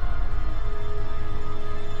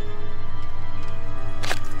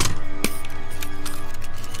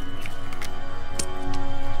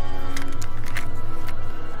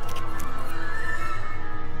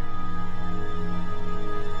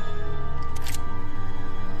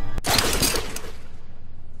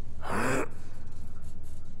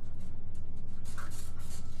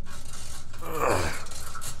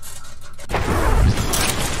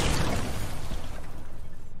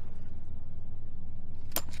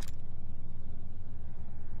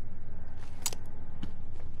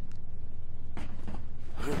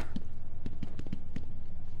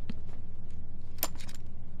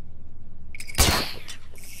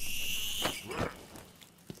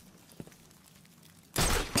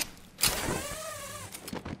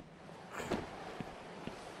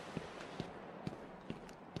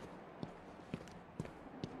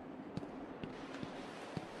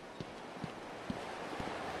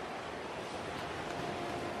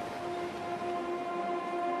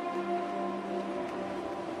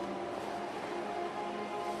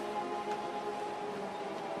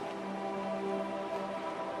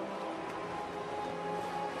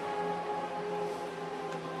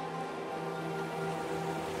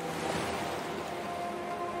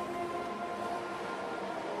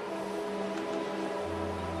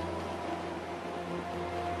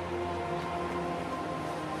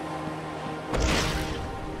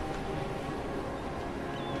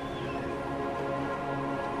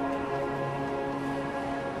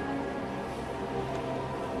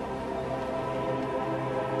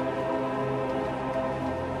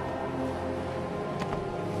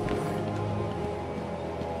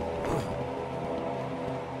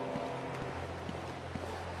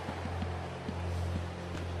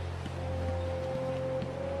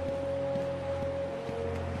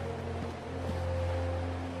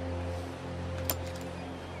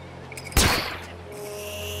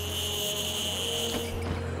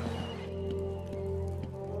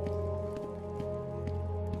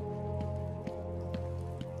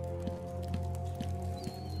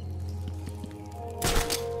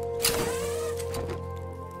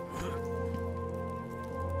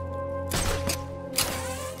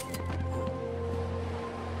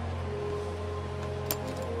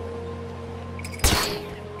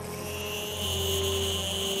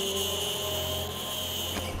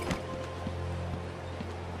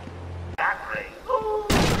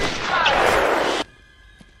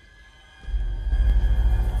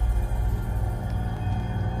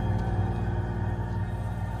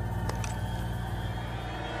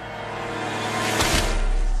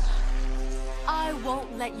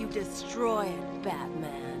 Let you destroy it,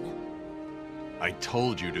 Batman. I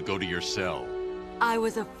told you to go to your cell. I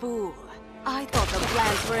was a fool. I thought the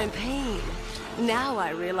plants were in pain. Now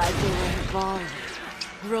I realize they were evolving,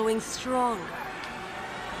 growing stronger.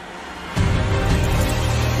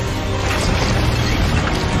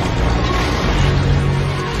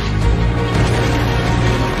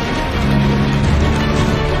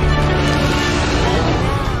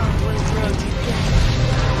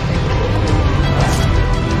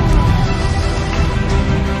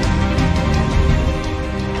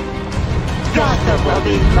 Gotham will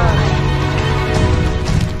be mine.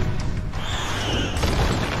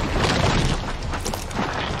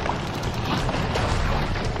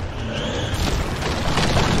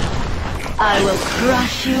 I will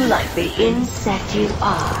crush you like the insect you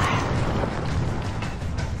are.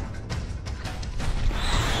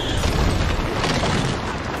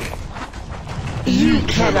 You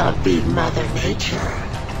cannot beat Mother Nature,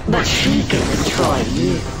 but she can destroy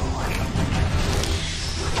you.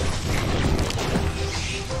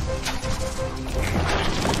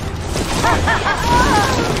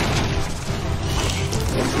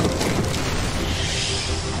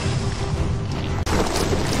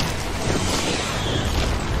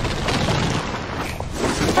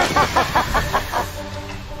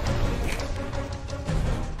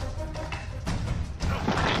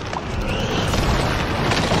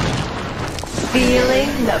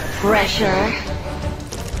 the pressure.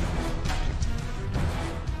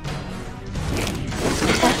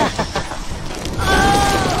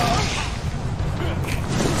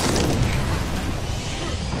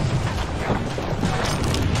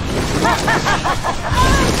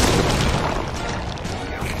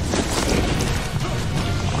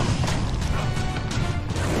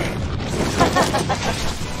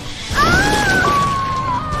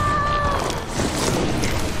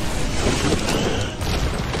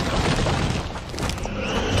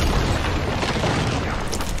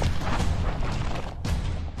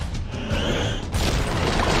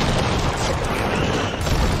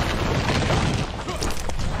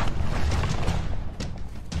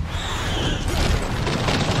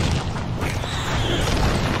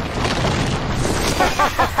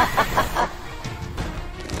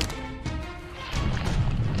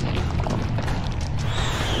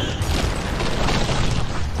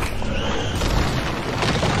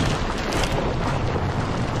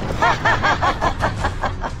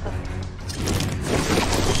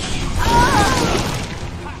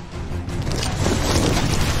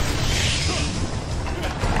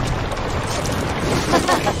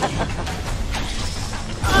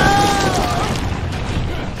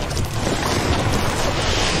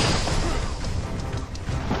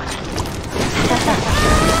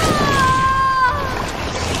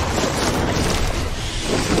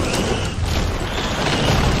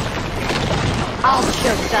 I'll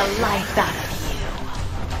choke the life out of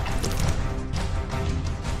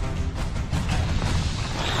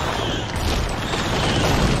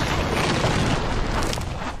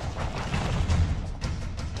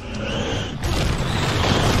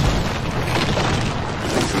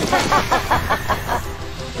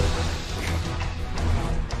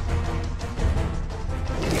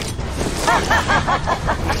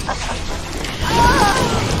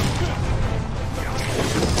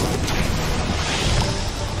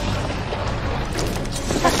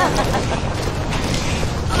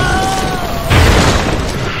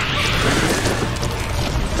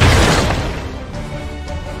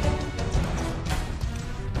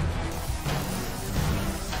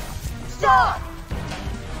Stop!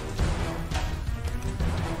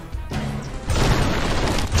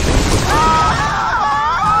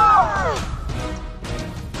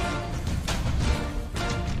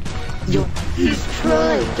 He's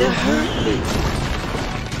trying to hurt me.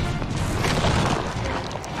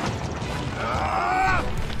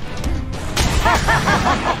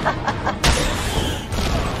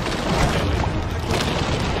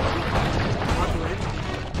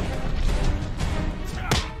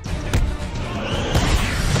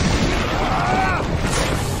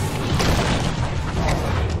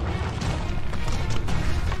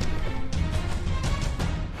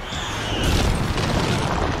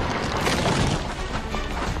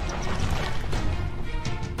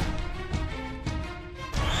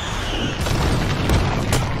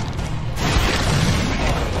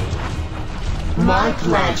 My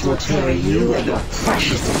plans will tear you and your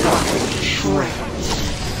precious property to shreds.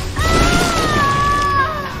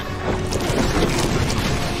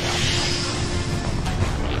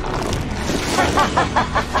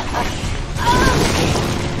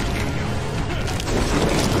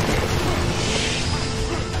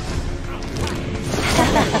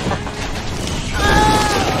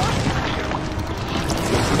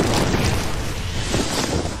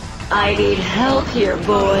 I need help here,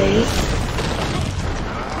 boys.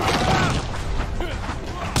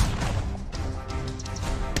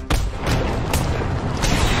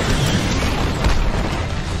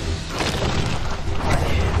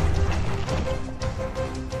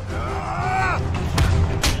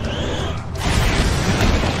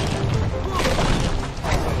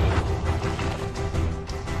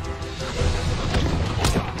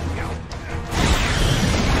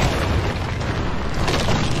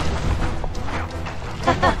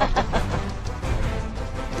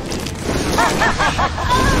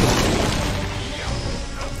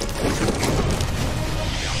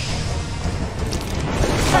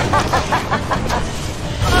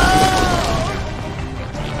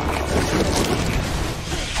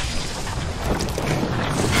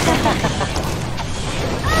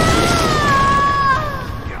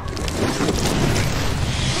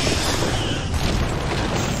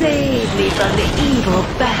 Save me from the evil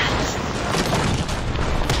bats.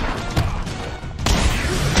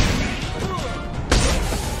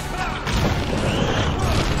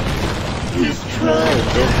 He's trying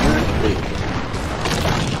to hurt me.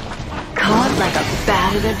 Caught like a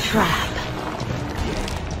bat in a trap.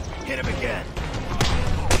 Hit him again.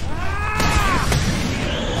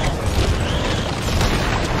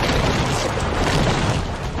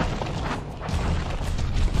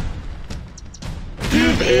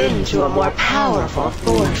 Welcome to a more powerful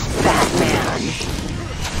force, Batman.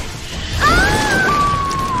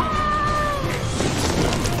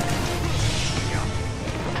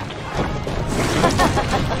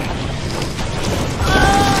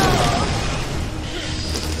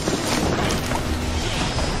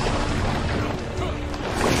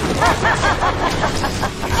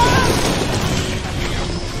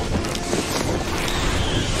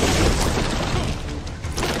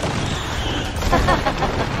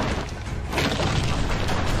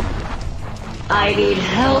 I need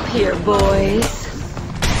help here, boys.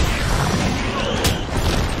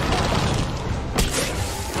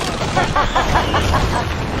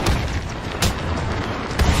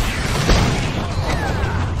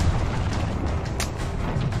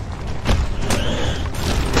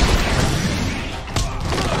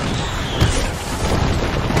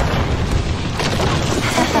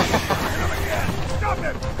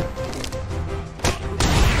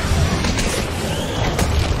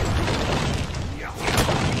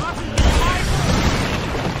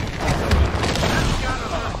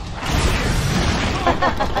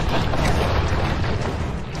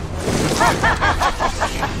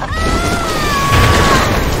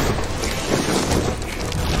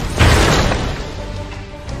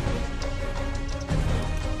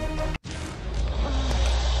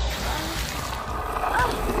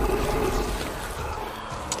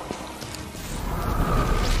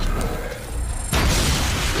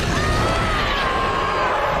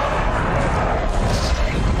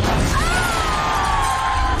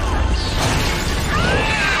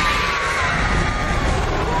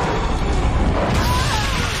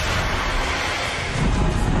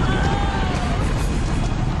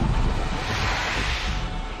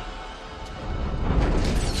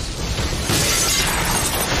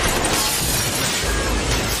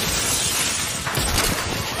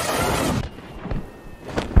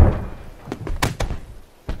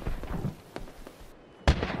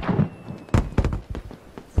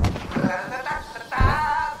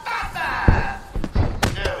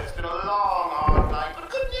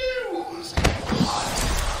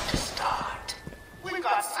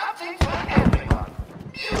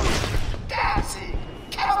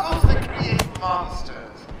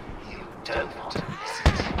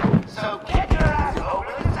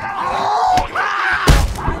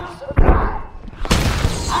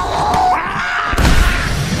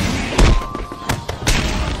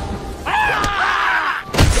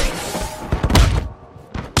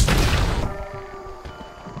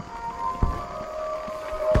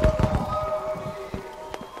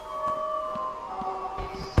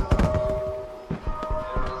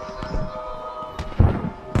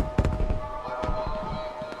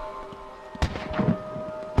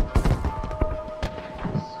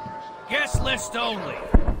 List only.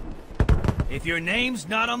 If your name's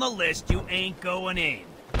not on the list, you ain't going in.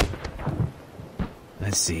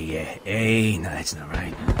 Let's see, A, no, that's not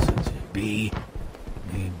right. B,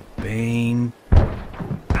 Bane.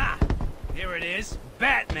 Ah, here it is,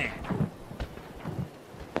 Batman.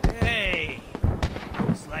 Hey,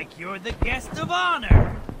 looks like you're the guest of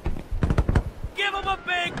honor. Give him a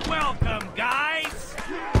big welcome, guys.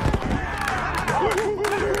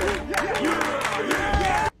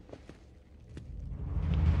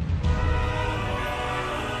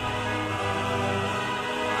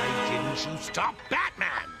 You stop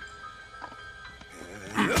Batman!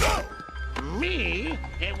 Me?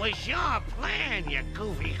 It was your plan, you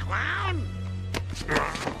goofy clown!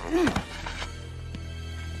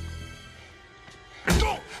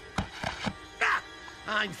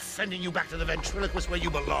 I'm sending you back to the ventriloquist where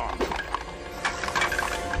you belong.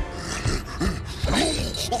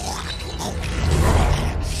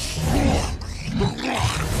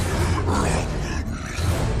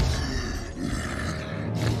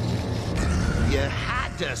 You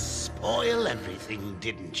had to spoil everything,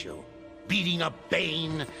 didn't you? Beating up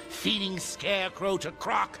Bane, feeding Scarecrow to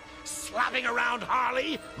Croc, slapping around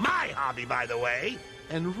Harley, my hobby, by the way,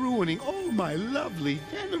 and ruining all my lovely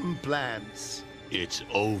Venom plans. It's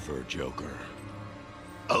over, Joker.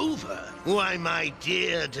 Over? Why, my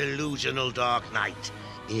dear delusional Dark Knight,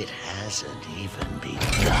 it hasn't even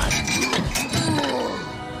begun.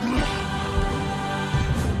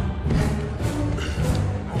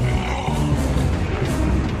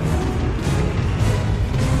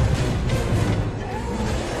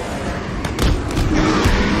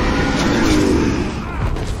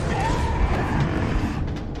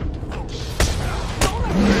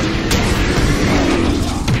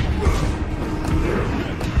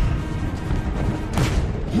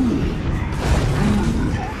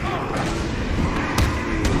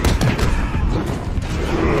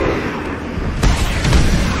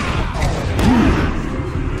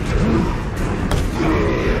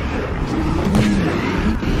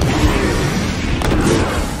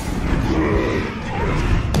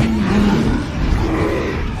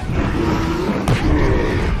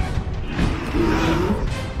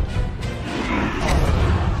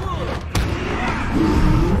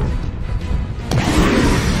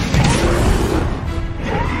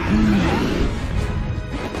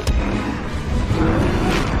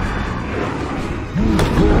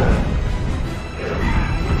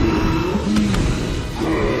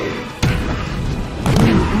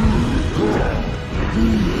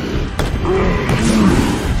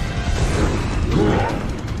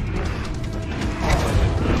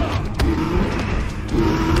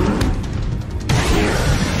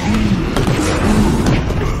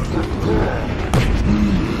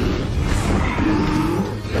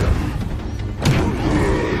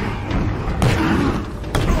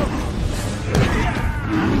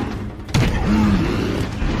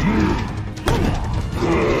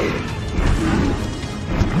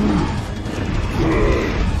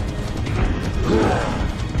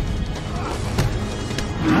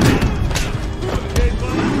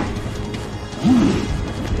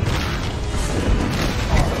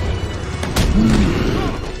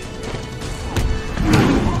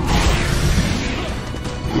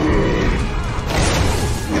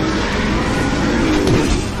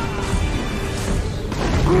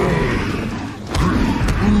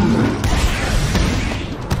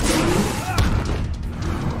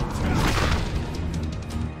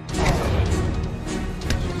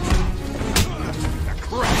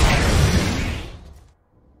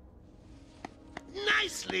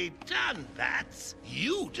 Nicely done, Bats.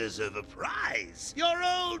 You deserve a prize. Your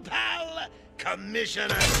old pal,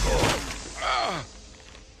 Commissioner Gordon.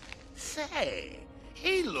 Say,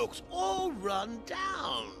 he looks all run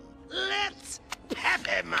down. Let's pep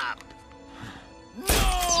him up.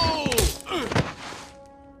 No!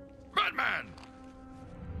 Batman!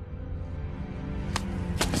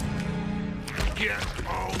 Get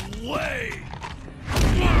away!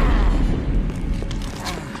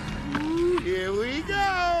 Here we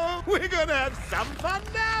go! We're gonna have some fun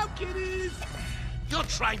now, kiddies! You're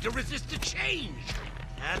trying to resist the change!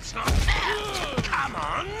 That's not fair! Come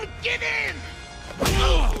on, give in!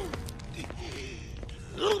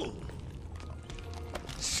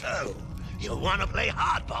 So, you wanna play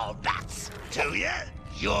hardball, Bats, do you?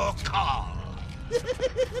 Your call!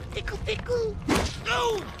 Pickle, pickle!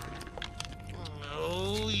 No!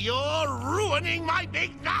 Oh, you're ruining my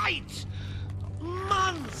big night!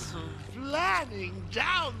 Months of planning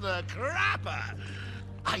down the crapper.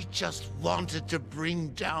 I just wanted to bring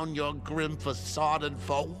down your grim facade and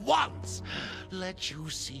for once let you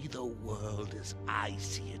see the world as I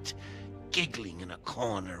see it, giggling in a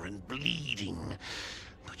corner and bleeding.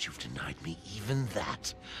 But you've denied me even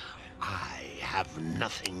that. I have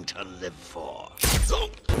nothing to live for.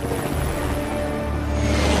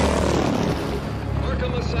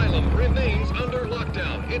 Arkham Asylum remains under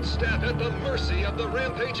lockdown, its staff at the mercy of the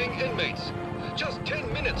rampaging inmates. Just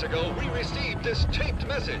 10 minutes ago, we received this taped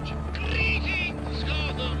message. Greetings,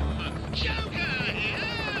 Gotham! Joker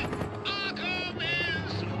here! Arkham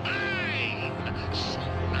is mine!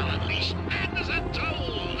 Soon I'll unleash madness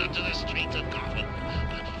untold onto the streets of Gotham.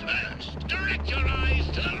 But first, direct your eyes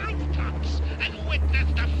to the rooftops and witness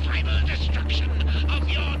the final destruction of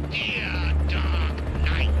your dear Dark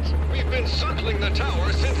Knight. We've been circling the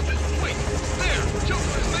tower since the... Wait! There!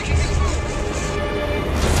 Joker is making his move!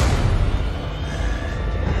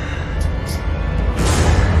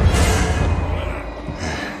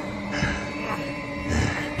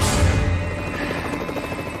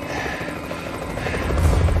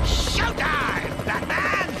 Showtime,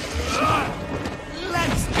 Batman!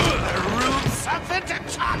 Let's give the room something to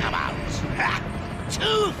talk about!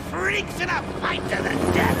 Two freaks in a fight to the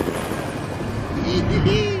death!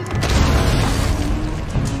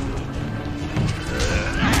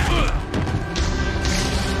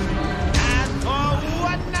 And for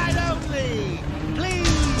one night only,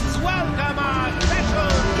 please welcome our special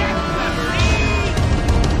guest referee,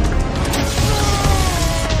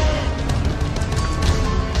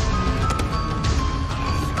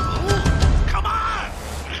 come on!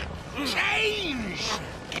 Change!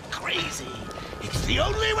 Get crazy. It's the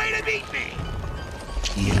only way to beat me.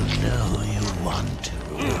 You know you want to.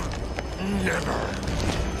 Never.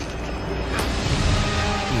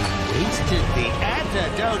 You wasted the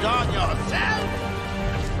antidote on yourself?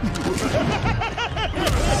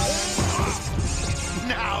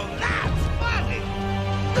 Now that's funny!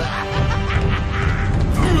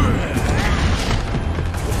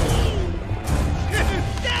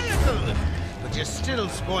 Hysterical! But you still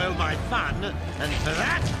spoiled my fun, and for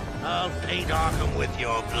that, I'll paint Arkham with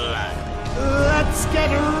your blood. Let's get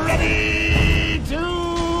ready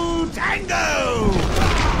to tango!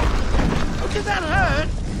 Oh, did that hurt?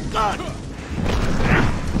 Good.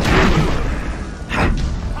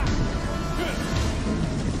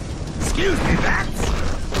 Excuse me, Bats.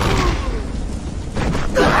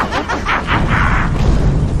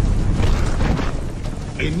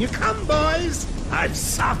 In you come, boys. I've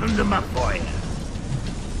softened them up for you.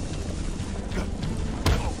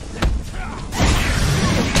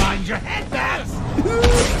 Mind your head, Bats.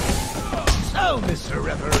 So, Mr.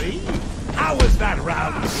 Referee, how was that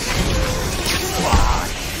round?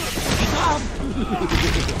 Squash!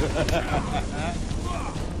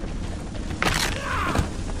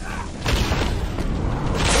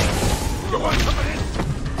 You want something?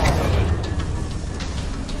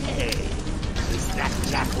 Hey, is that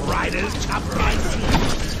Jack Ryder's chopper I see?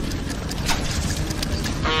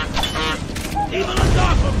 People of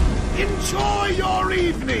Gotham, enjoy your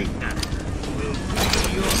evening!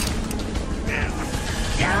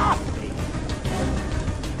 Get off me!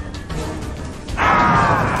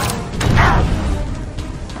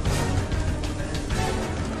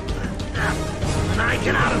 When I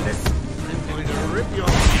get out of this, I'm rip your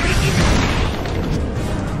freaking...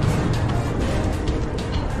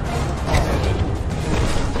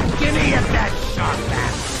 Give me a that shot,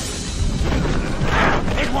 Bats!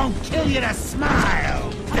 It won't kill you to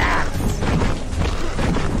smile, Bats!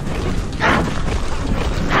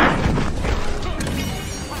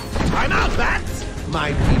 I'm out, Bats!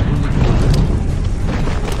 My people would...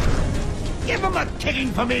 Give them a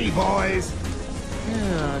kicking for me, boys!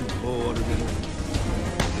 Yeah, I'm bored of it.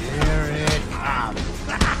 Here it comes.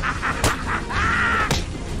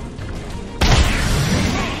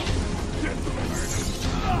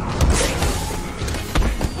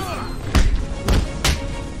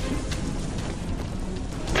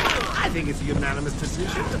 I think it's a unanimous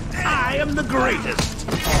decision. I am the greatest.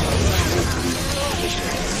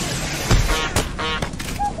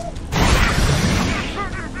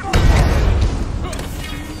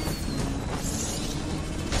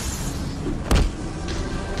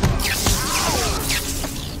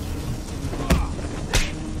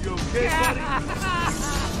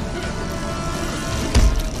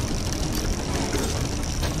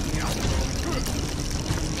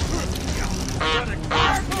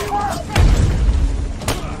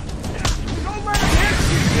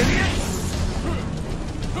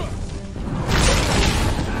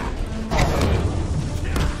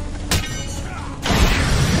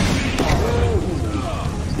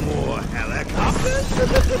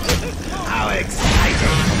 How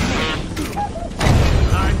exciting!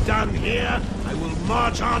 I'm done here. I will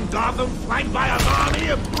march on Gotham flanked by an army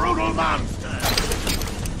of brutal monsters.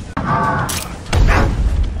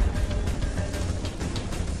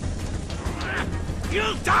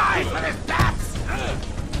 You'll die for this, Bats!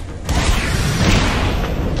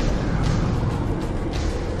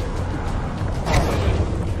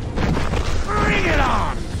 Bring it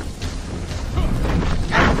on!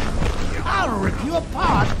 I'll rip you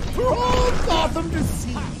apart for all Gotham to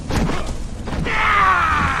see.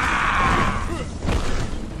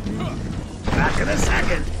 Back in a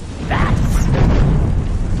second. Bats!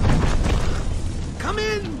 Come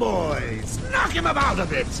in, boys. Knock him about a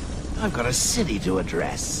bit. I've got a city to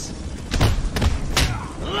address.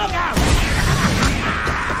 Look out!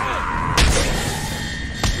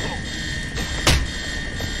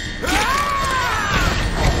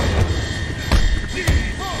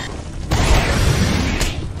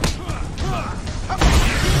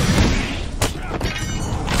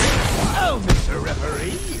 Oh, Mr.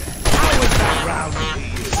 Referee, how was that round for you?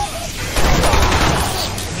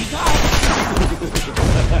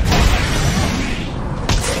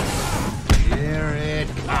 Here it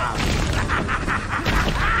comes.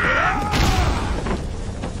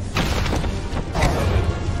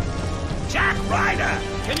 Jack Ryder,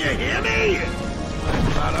 can you hear me?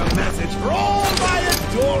 I've got a message for all my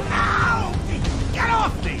adore. Ow! Get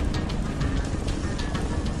off me!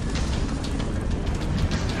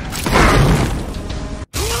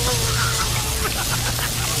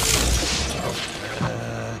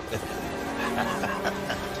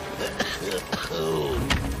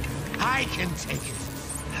 I can take it.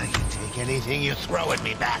 I can take anything you throw at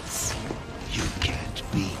me, Bats. You can't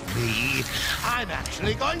beat me. I'm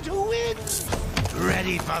actually going to win.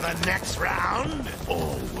 Ready for the next round?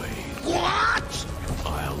 Always. What?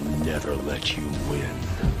 I'll never let you win.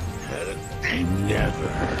 Never.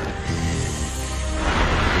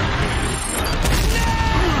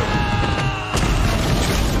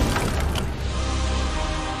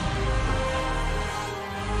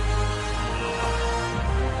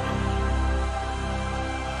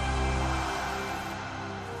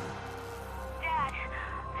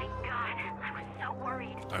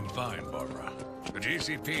 I'm fine, Barbara. The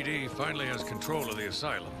GCPD finally has control of the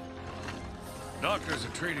asylum. Doctors are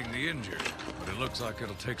treating the injured, but it looks like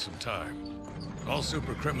it'll take some time. All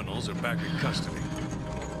super criminals are back in custody.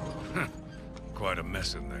 Quite a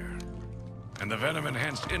mess in there. And the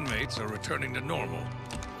venom-enhanced inmates are returning to normal.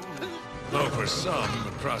 Though for some,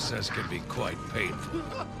 the process can be quite painful.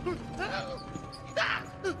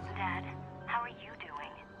 Dad, how are you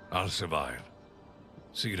doing? I'll survive.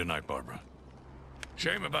 See you tonight, Barbara.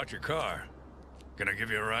 Shame about your car. Can I give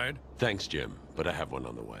you a ride? Thanks, Jim, but I have one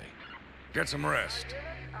on the way. Get some rest.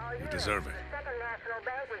 You deserve it.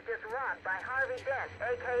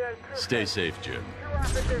 Stay safe, Jim. 2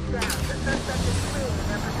 officers down. The suspect is fleeing in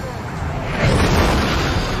their patrol.